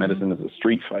 medicine is a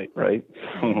street fight, right?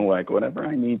 So, like, whatever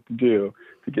I need to do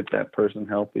to get that person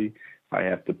healthy, if I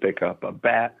have to pick up a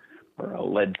bat or a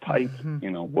lead pipe,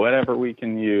 whatever we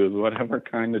can use, whatever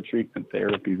kind of treatment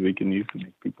therapies we can use to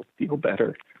make people feel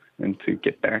better and to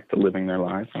get back to living their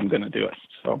lives, I'm going to do it.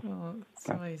 So that's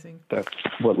amazing. That's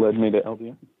what led me to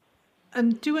LDN.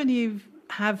 And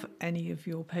have any of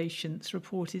your patients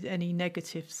reported any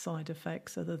negative side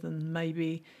effects other than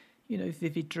maybe,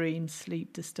 vivid dreams,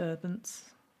 sleep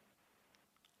disturbance?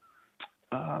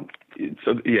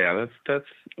 That's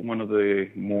one of the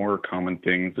more common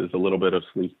things is a little bit of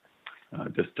sleep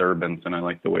disturbance, and I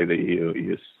like the way that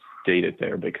you state it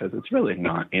there, because it's really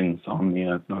not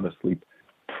insomnia, it's not a sleep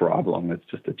problem, it's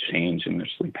just a change in their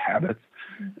sleep habits.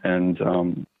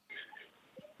 And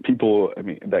people,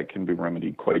 that can be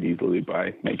remedied quite easily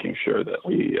by making sure that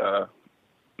we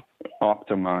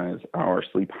optimize our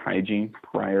sleep hygiene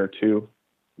prior to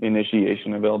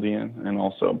initiation of LDN, and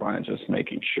also by just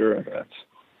making sure that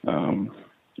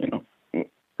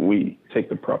we take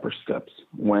the proper steps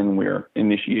when we're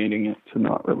initiating it to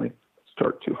not really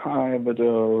start too high of a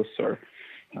dose, or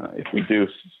if we do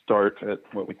start at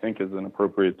what we think is an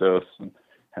appropriate dose and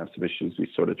have some issues, we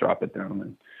sort of drop it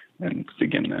down and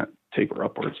begin that taper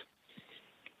upwards.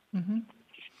 Mm-hmm.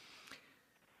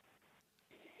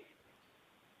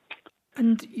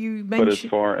 And you mentioned... But as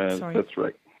far as... Sorry. That's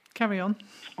right. Carry on.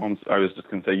 I was just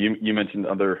going to say, you mentioned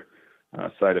other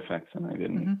side effects, and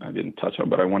I didn't touch on,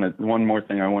 but one more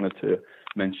thing I wanted to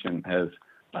mention as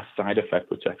a side effect,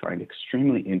 which I find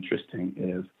extremely interesting,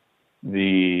 is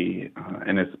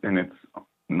and it's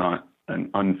not an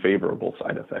unfavorable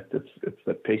side effect. It's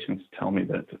that patients tell me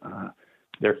that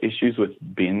their issues with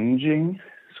binging,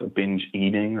 so binge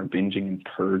eating or binging and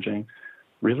purging,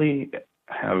 really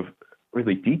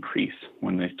decrease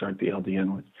when they start the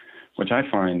LDN, which I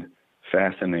find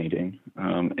fascinating,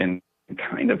 and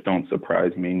kind of don't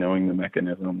surprise me, knowing the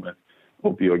mechanism with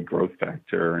opioid growth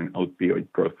factor and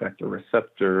opioid growth factor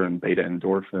receptor and beta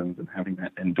endorphins, and having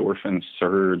that endorphin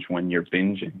surge when you're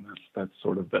binging. That's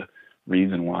sort of the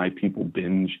reason why people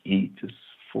binge eat, is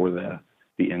for the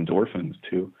endorphins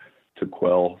to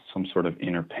quell some sort of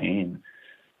inner pain.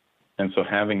 And so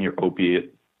having your opioids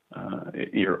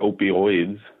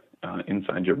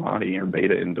inside your body, your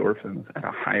beta endorphins at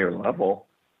a higher level,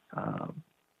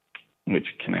 which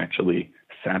can actually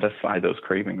satisfy those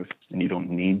cravings, and you don't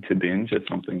need to binge, is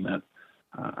something that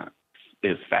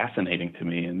is fascinating to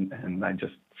me, and I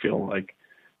just feel like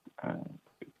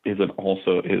is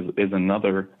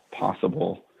another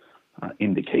possible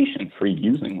indication for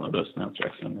using low dose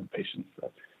naltrexone in patients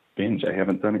that binge. I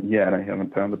haven't done it yet. I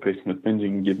haven't found a patient with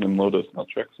binging and given them low dose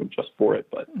naltrexone just for it,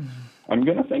 but I'm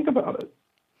going to think about it.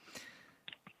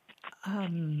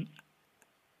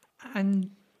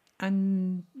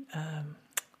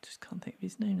 Just can't think of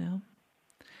his name now.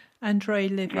 Andre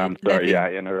Levy. I'm sorry,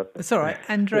 I interrupted. It's all right.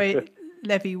 Andre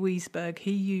Levy-Wiesberg,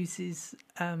 he uses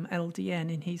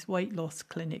LDN in his weight loss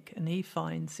clinic, and he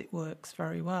finds it works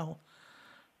very well.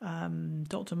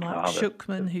 Dr. Mark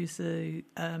Schuckman, who's a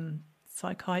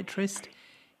psychiatrist,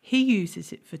 he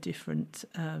uses it for different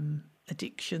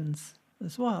addictions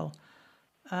as well.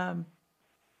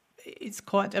 It's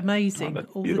quite amazing,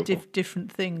 all the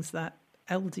different things that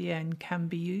LDN can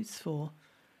be used for.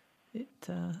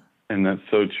 And that's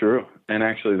so true. And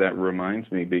actually, that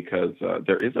reminds me, because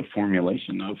there is a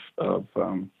formulation of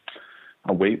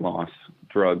a weight loss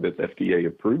drug that's FDA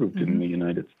approved in the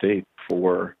United States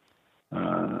for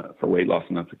weight loss,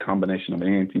 and that's a combination of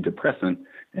an antidepressant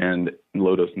and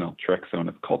low dose naltrexone.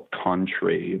 It's called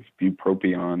Contrave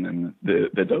bupropion, and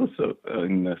the dose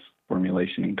in this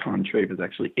formulation in Contrave is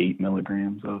actually 8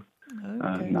 milligrams of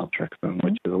naltrexone,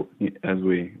 which is, as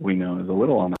we know, is a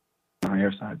little on the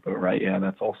higher side. But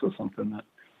that's also something that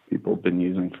people have been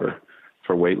using for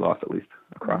weight loss, at least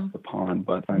across the pond.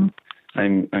 But I'm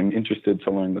I'm interested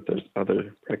to learn that there's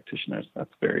other practitioners.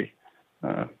 That's very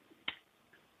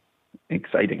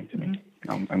exciting to me.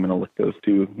 I'm going to look those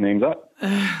two names up.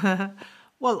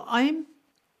 Well, I'm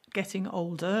getting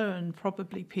older, and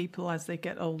probably people as they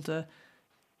get older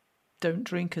don't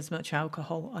drink as much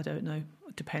alcohol. I don't know.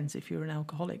 It depends if you're an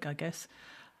alcoholic, I guess,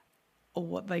 or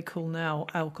what they call now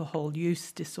alcohol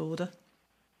use disorder.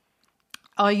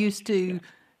 I used to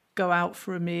go out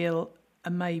for a meal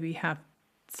and maybe have,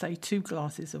 say, 2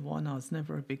 glasses of wine. I was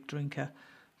never a big drinker.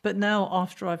 But now,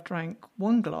 after I've drank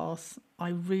 1 glass, I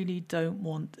really don't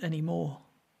want any more.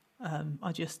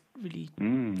 I just really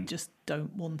just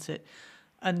don't want it.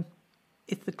 And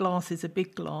if the glass is a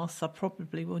big glass, I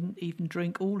probably wouldn't even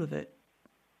drink all of it.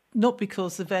 Not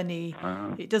because of any,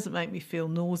 it doesn't make me feel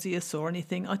nauseous or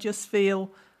anything. I just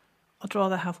feel I'd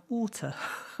rather have water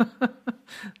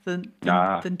than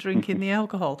drinking the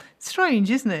alcohol. It's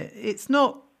strange, isn't it? It's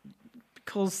not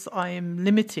because I am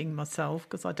limiting myself,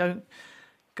 because I don't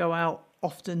go out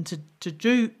often to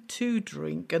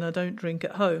drink, and I don't drink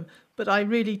at home. But I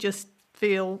really just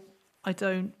feel I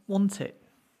don't want it.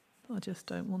 I just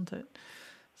don't want it.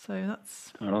 So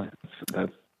that's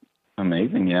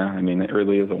amazing. Yeah, I mean, it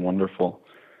really is a wonderful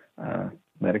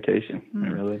medication.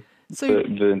 It really. So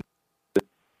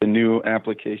the new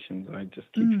applications, I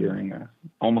just keep hearing,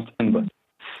 almost endless.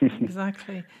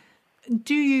 Exactly.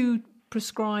 Do you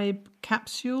prescribe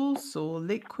capsules or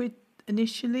liquid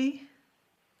initially?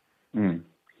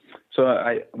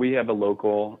 So we have a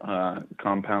local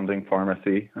compounding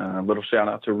pharmacy. Little shout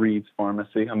out to Reed's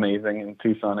Pharmacy, amazing, in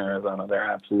Tucson, Arizona. They're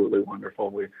absolutely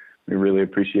wonderful. We really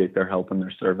appreciate their help and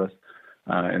their service.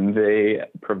 And they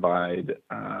provide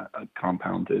a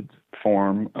compounded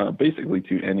form, basically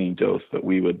to any dose that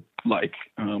we would like.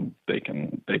 They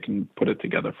can put it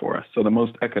together for us. So the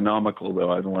most economical,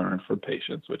 though, I've learned for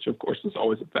patients, which of course is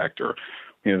always a factor.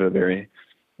 We have a very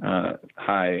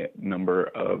high number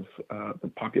of the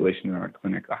population in our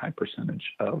clinic, a high percentage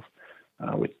of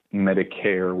with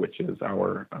Medicare, which is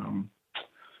our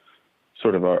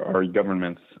sort of our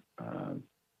government's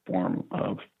form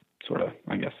of sort of,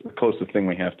 I guess, the closest thing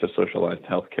we have to socialized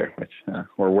healthcare, which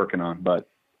we're working on. But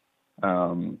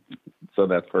so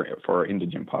that's for our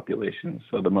indigent population.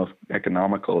 So the most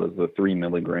economical is the 3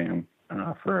 milligram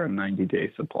for a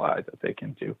 90-day supply that they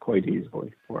can do quite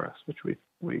easily for us, which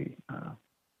we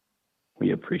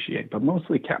appreciate, but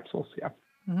mostly capsules. Yeah.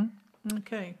 Mm-hmm.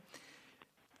 Okay.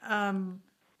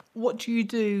 What do you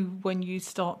do when you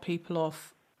start people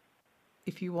off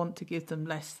if you want to give them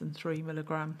less than 3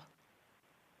 milligram?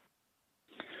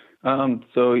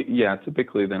 So yeah,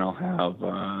 typically then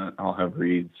I'll have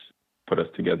Reed's put us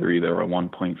together either a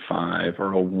 1.5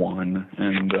 or a 1,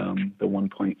 and the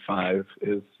 1.5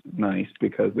 is nice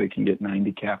because they can get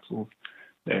 90 capsules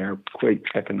there quite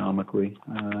economically,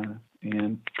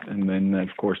 and then of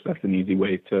course that's an easy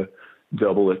way to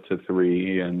double it to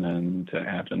 3, and then to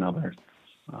add another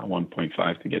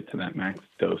 1.5 to get to that max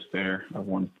dose there of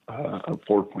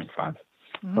 4.5.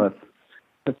 Mm-hmm. But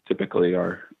that's typically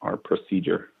our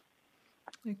procedure.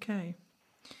 Okay.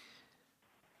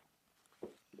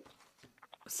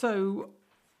 So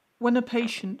when a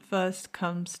patient first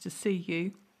comes to see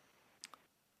you,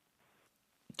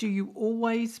 do you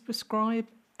always prescribe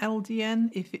LDN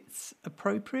if it's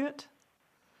appropriate?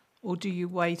 Or do you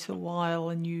wait a while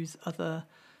and use other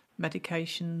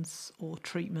medications or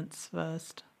treatments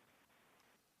first?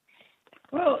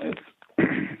 Well,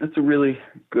 it's a really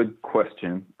good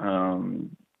question.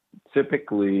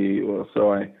 Typically,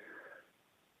 so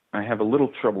I have a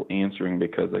little trouble answering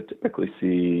because I typically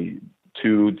see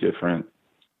 2 different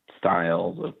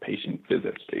styles of patient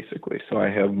visits, basically. So I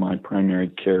have my primary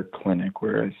care clinic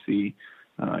where I see,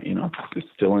 it's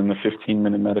still in the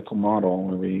 15-minute medical model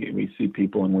where we see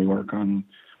people and we work on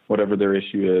whatever their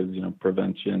issue is,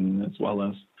 prevention as well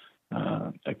as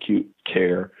acute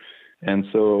care. And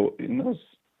so in those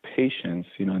patients,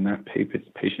 in that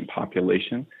patient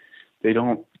population, they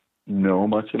don't know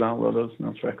much about low dose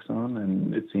naltrexone,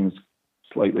 and it seems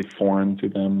slightly foreign to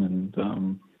them.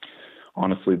 And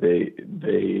honestly,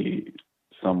 they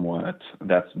somewhat,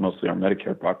 that's mostly our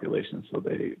Medicare population, so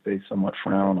they somewhat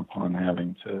frown upon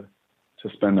having to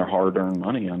spend their hard-earned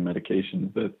money on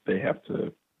medications that they have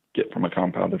to get from a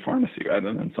compounded pharmacy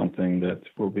rather than something that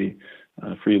will be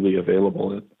freely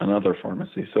available at another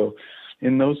pharmacy. So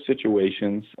in those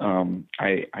situations,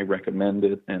 I recommend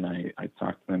it, and I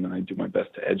talk to them, and I do my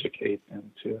best to educate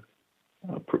and to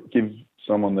give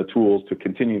someone the tools to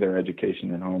continue their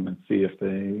education at home and see if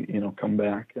they, come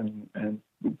back and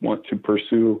want to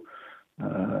pursue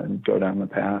and go down the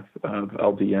path of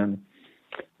LDN,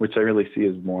 which I really see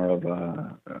as more of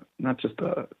not just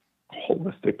a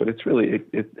holistic, but it's really,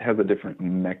 it has a different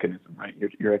mechanism, right?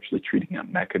 You're actually treating a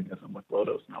mechanism with low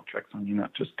dose naltrexone. You're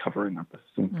not just covering up a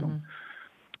symptom. Mm-hmm.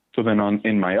 So then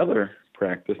in my other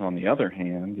practice, on the other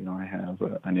hand, I have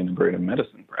an integrative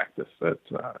medicine practice that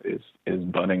is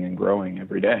budding and growing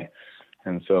every day.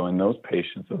 And so in those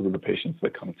patients, those are the patients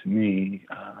that come to me,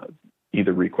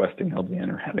 either requesting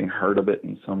LDN or having heard of it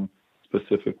in some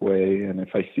specific way. And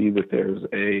if I see that there's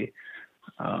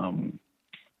an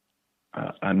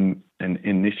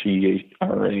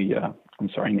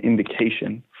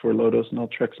indication for low dose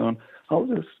naltrexone, I'll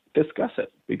just discuss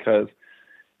it, because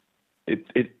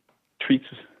it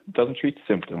doesn't treat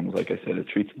symptoms. Like I said, it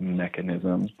treats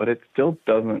mechanisms, but it still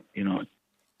doesn't,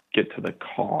 get to the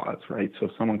cause, right? So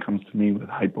if someone comes to me with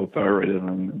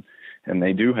hypothyroidism and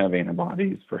they do have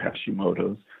antibodies for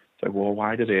Hashimoto's, it's like, well,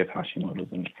 why do they have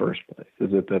Hashimoto's in the first place?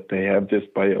 Is it that they have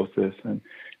dysbiosis and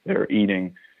they're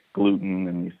eating gluten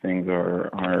and these things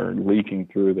are leaking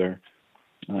through their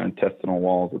intestinal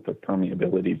walls, with their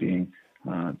permeability being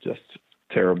just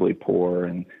terribly poor?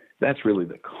 And that's really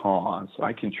the cause. So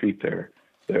I can treat their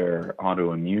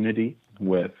autoimmunity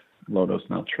with low-dose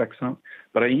naltrexone,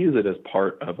 but I use it as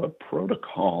part of a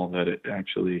protocol that it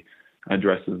actually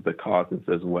addresses the causes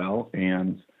as well.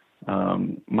 And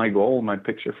my goal, my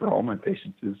picture for all my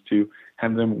patients is to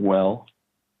have them well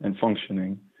and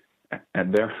functioning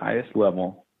at their highest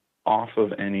level, off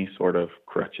of any sort of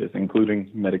crutches, including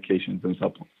medications and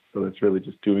supplements. So it's really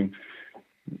just doing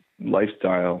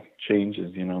lifestyle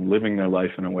changes, living their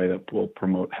life in a way that will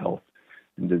promote health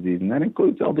and disease. And that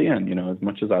includes LDN. As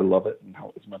much as I love it and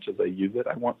as much as I use it,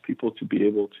 I want people to be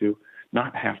able to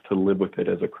not have to live with it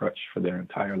as a crutch for their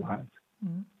entire lives.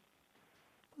 Mm.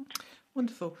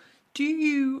 Wonderful. Do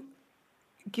you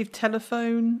give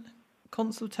telephone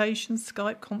consultations,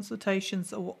 Skype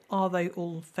consultations, or are they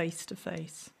all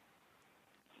face-to-face?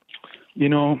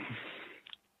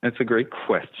 That's a great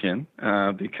question,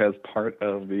 because part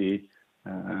of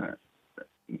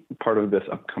this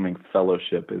upcoming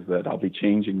fellowship is that I'll be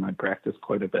changing my practice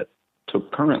quite a bit. So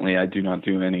currently I do not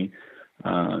do any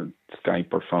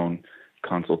Skype or phone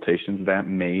consultations. That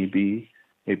may be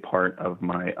a part of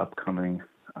my upcoming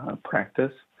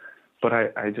practice, but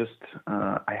I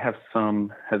have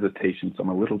some hesitation, so I'm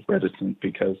a little reticent,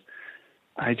 because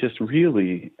I just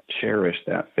really cherish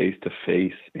that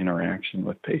face-to-face interaction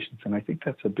with patients. And I think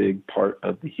that's a big part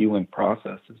of the healing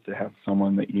process, is to have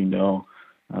someone that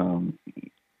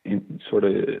sort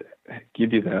of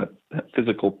give you that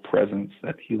physical presence.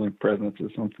 That healing presence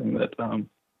is something that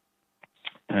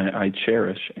I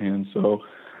cherish. And so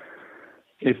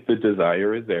if the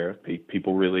desire is there, if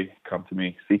people really come to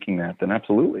me seeking that, then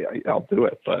absolutely, I'll do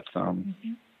it. But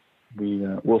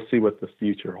we'll see what the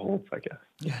future holds, I guess.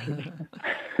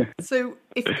 So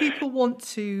if people want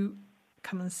to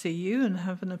come and see you and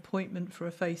have an appointment for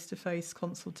a face-to-face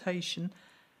consultation,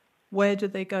 where do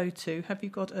they go to? Have you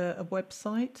got a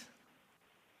website?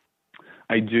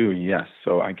 I do, yes.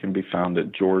 So I can be found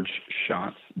at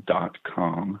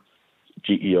georgeschatz.com,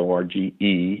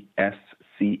 GeorgeScha,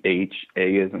 A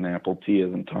as in apple, T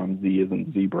as in Tom, Z as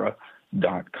in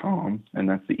zebra.com. And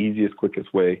that's the easiest,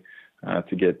 quickest way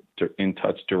to get in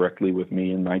touch directly with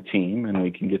me and my team, and we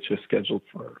can get you scheduled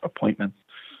for appointments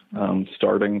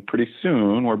starting pretty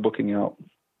soon. We're booking out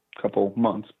a couple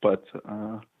months, but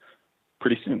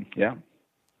pretty soon, yeah.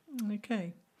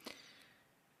 Okay.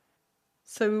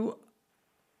 So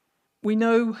we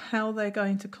know how they're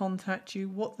going to contact you,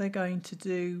 what they're going to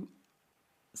do.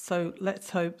 So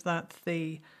let's hope that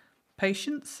the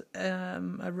patients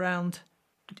around,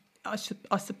 I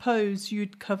suppose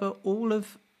you'd cover all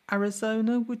of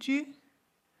Arizona, would you?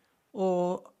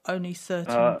 Or only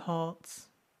certain parts?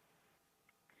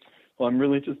 Well, I'm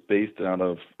really just based out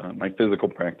of, my physical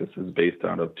practice is based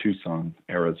out of Tucson,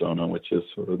 Arizona, which is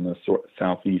sort of in the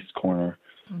southeast corner.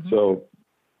 Mm-hmm. So,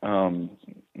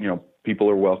 people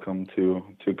are welcome to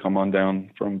come on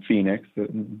down from Phoenix,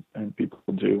 and people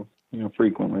do,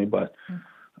 frequently, but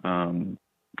I'm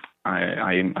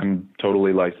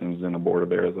totally licensed in the board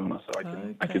of Arizona, so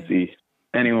I could see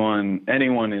anyone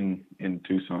in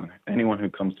Tucson. Anyone who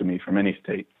comes to me from any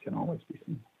state can always be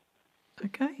seen.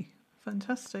 Okay,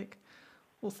 fantastic.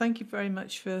 Well, thank you very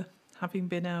much for having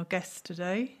been our guest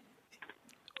today.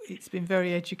 It's been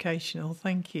very educational.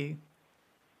 Thank you.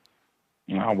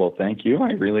 Oh, well, thank you.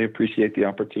 I really appreciate the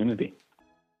opportunity.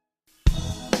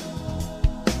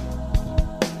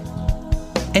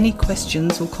 Any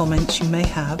questions or comments you may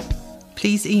have,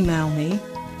 please email me,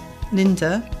 Linda,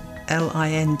 Linda,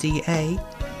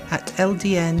 at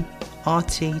ldnrt.org.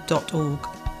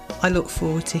 I look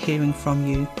forward to hearing from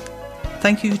you.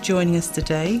 Thank you for joining us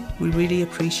today. We really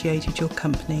appreciated your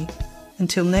company,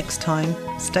 Until next time,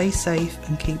 stay safe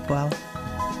and keep well.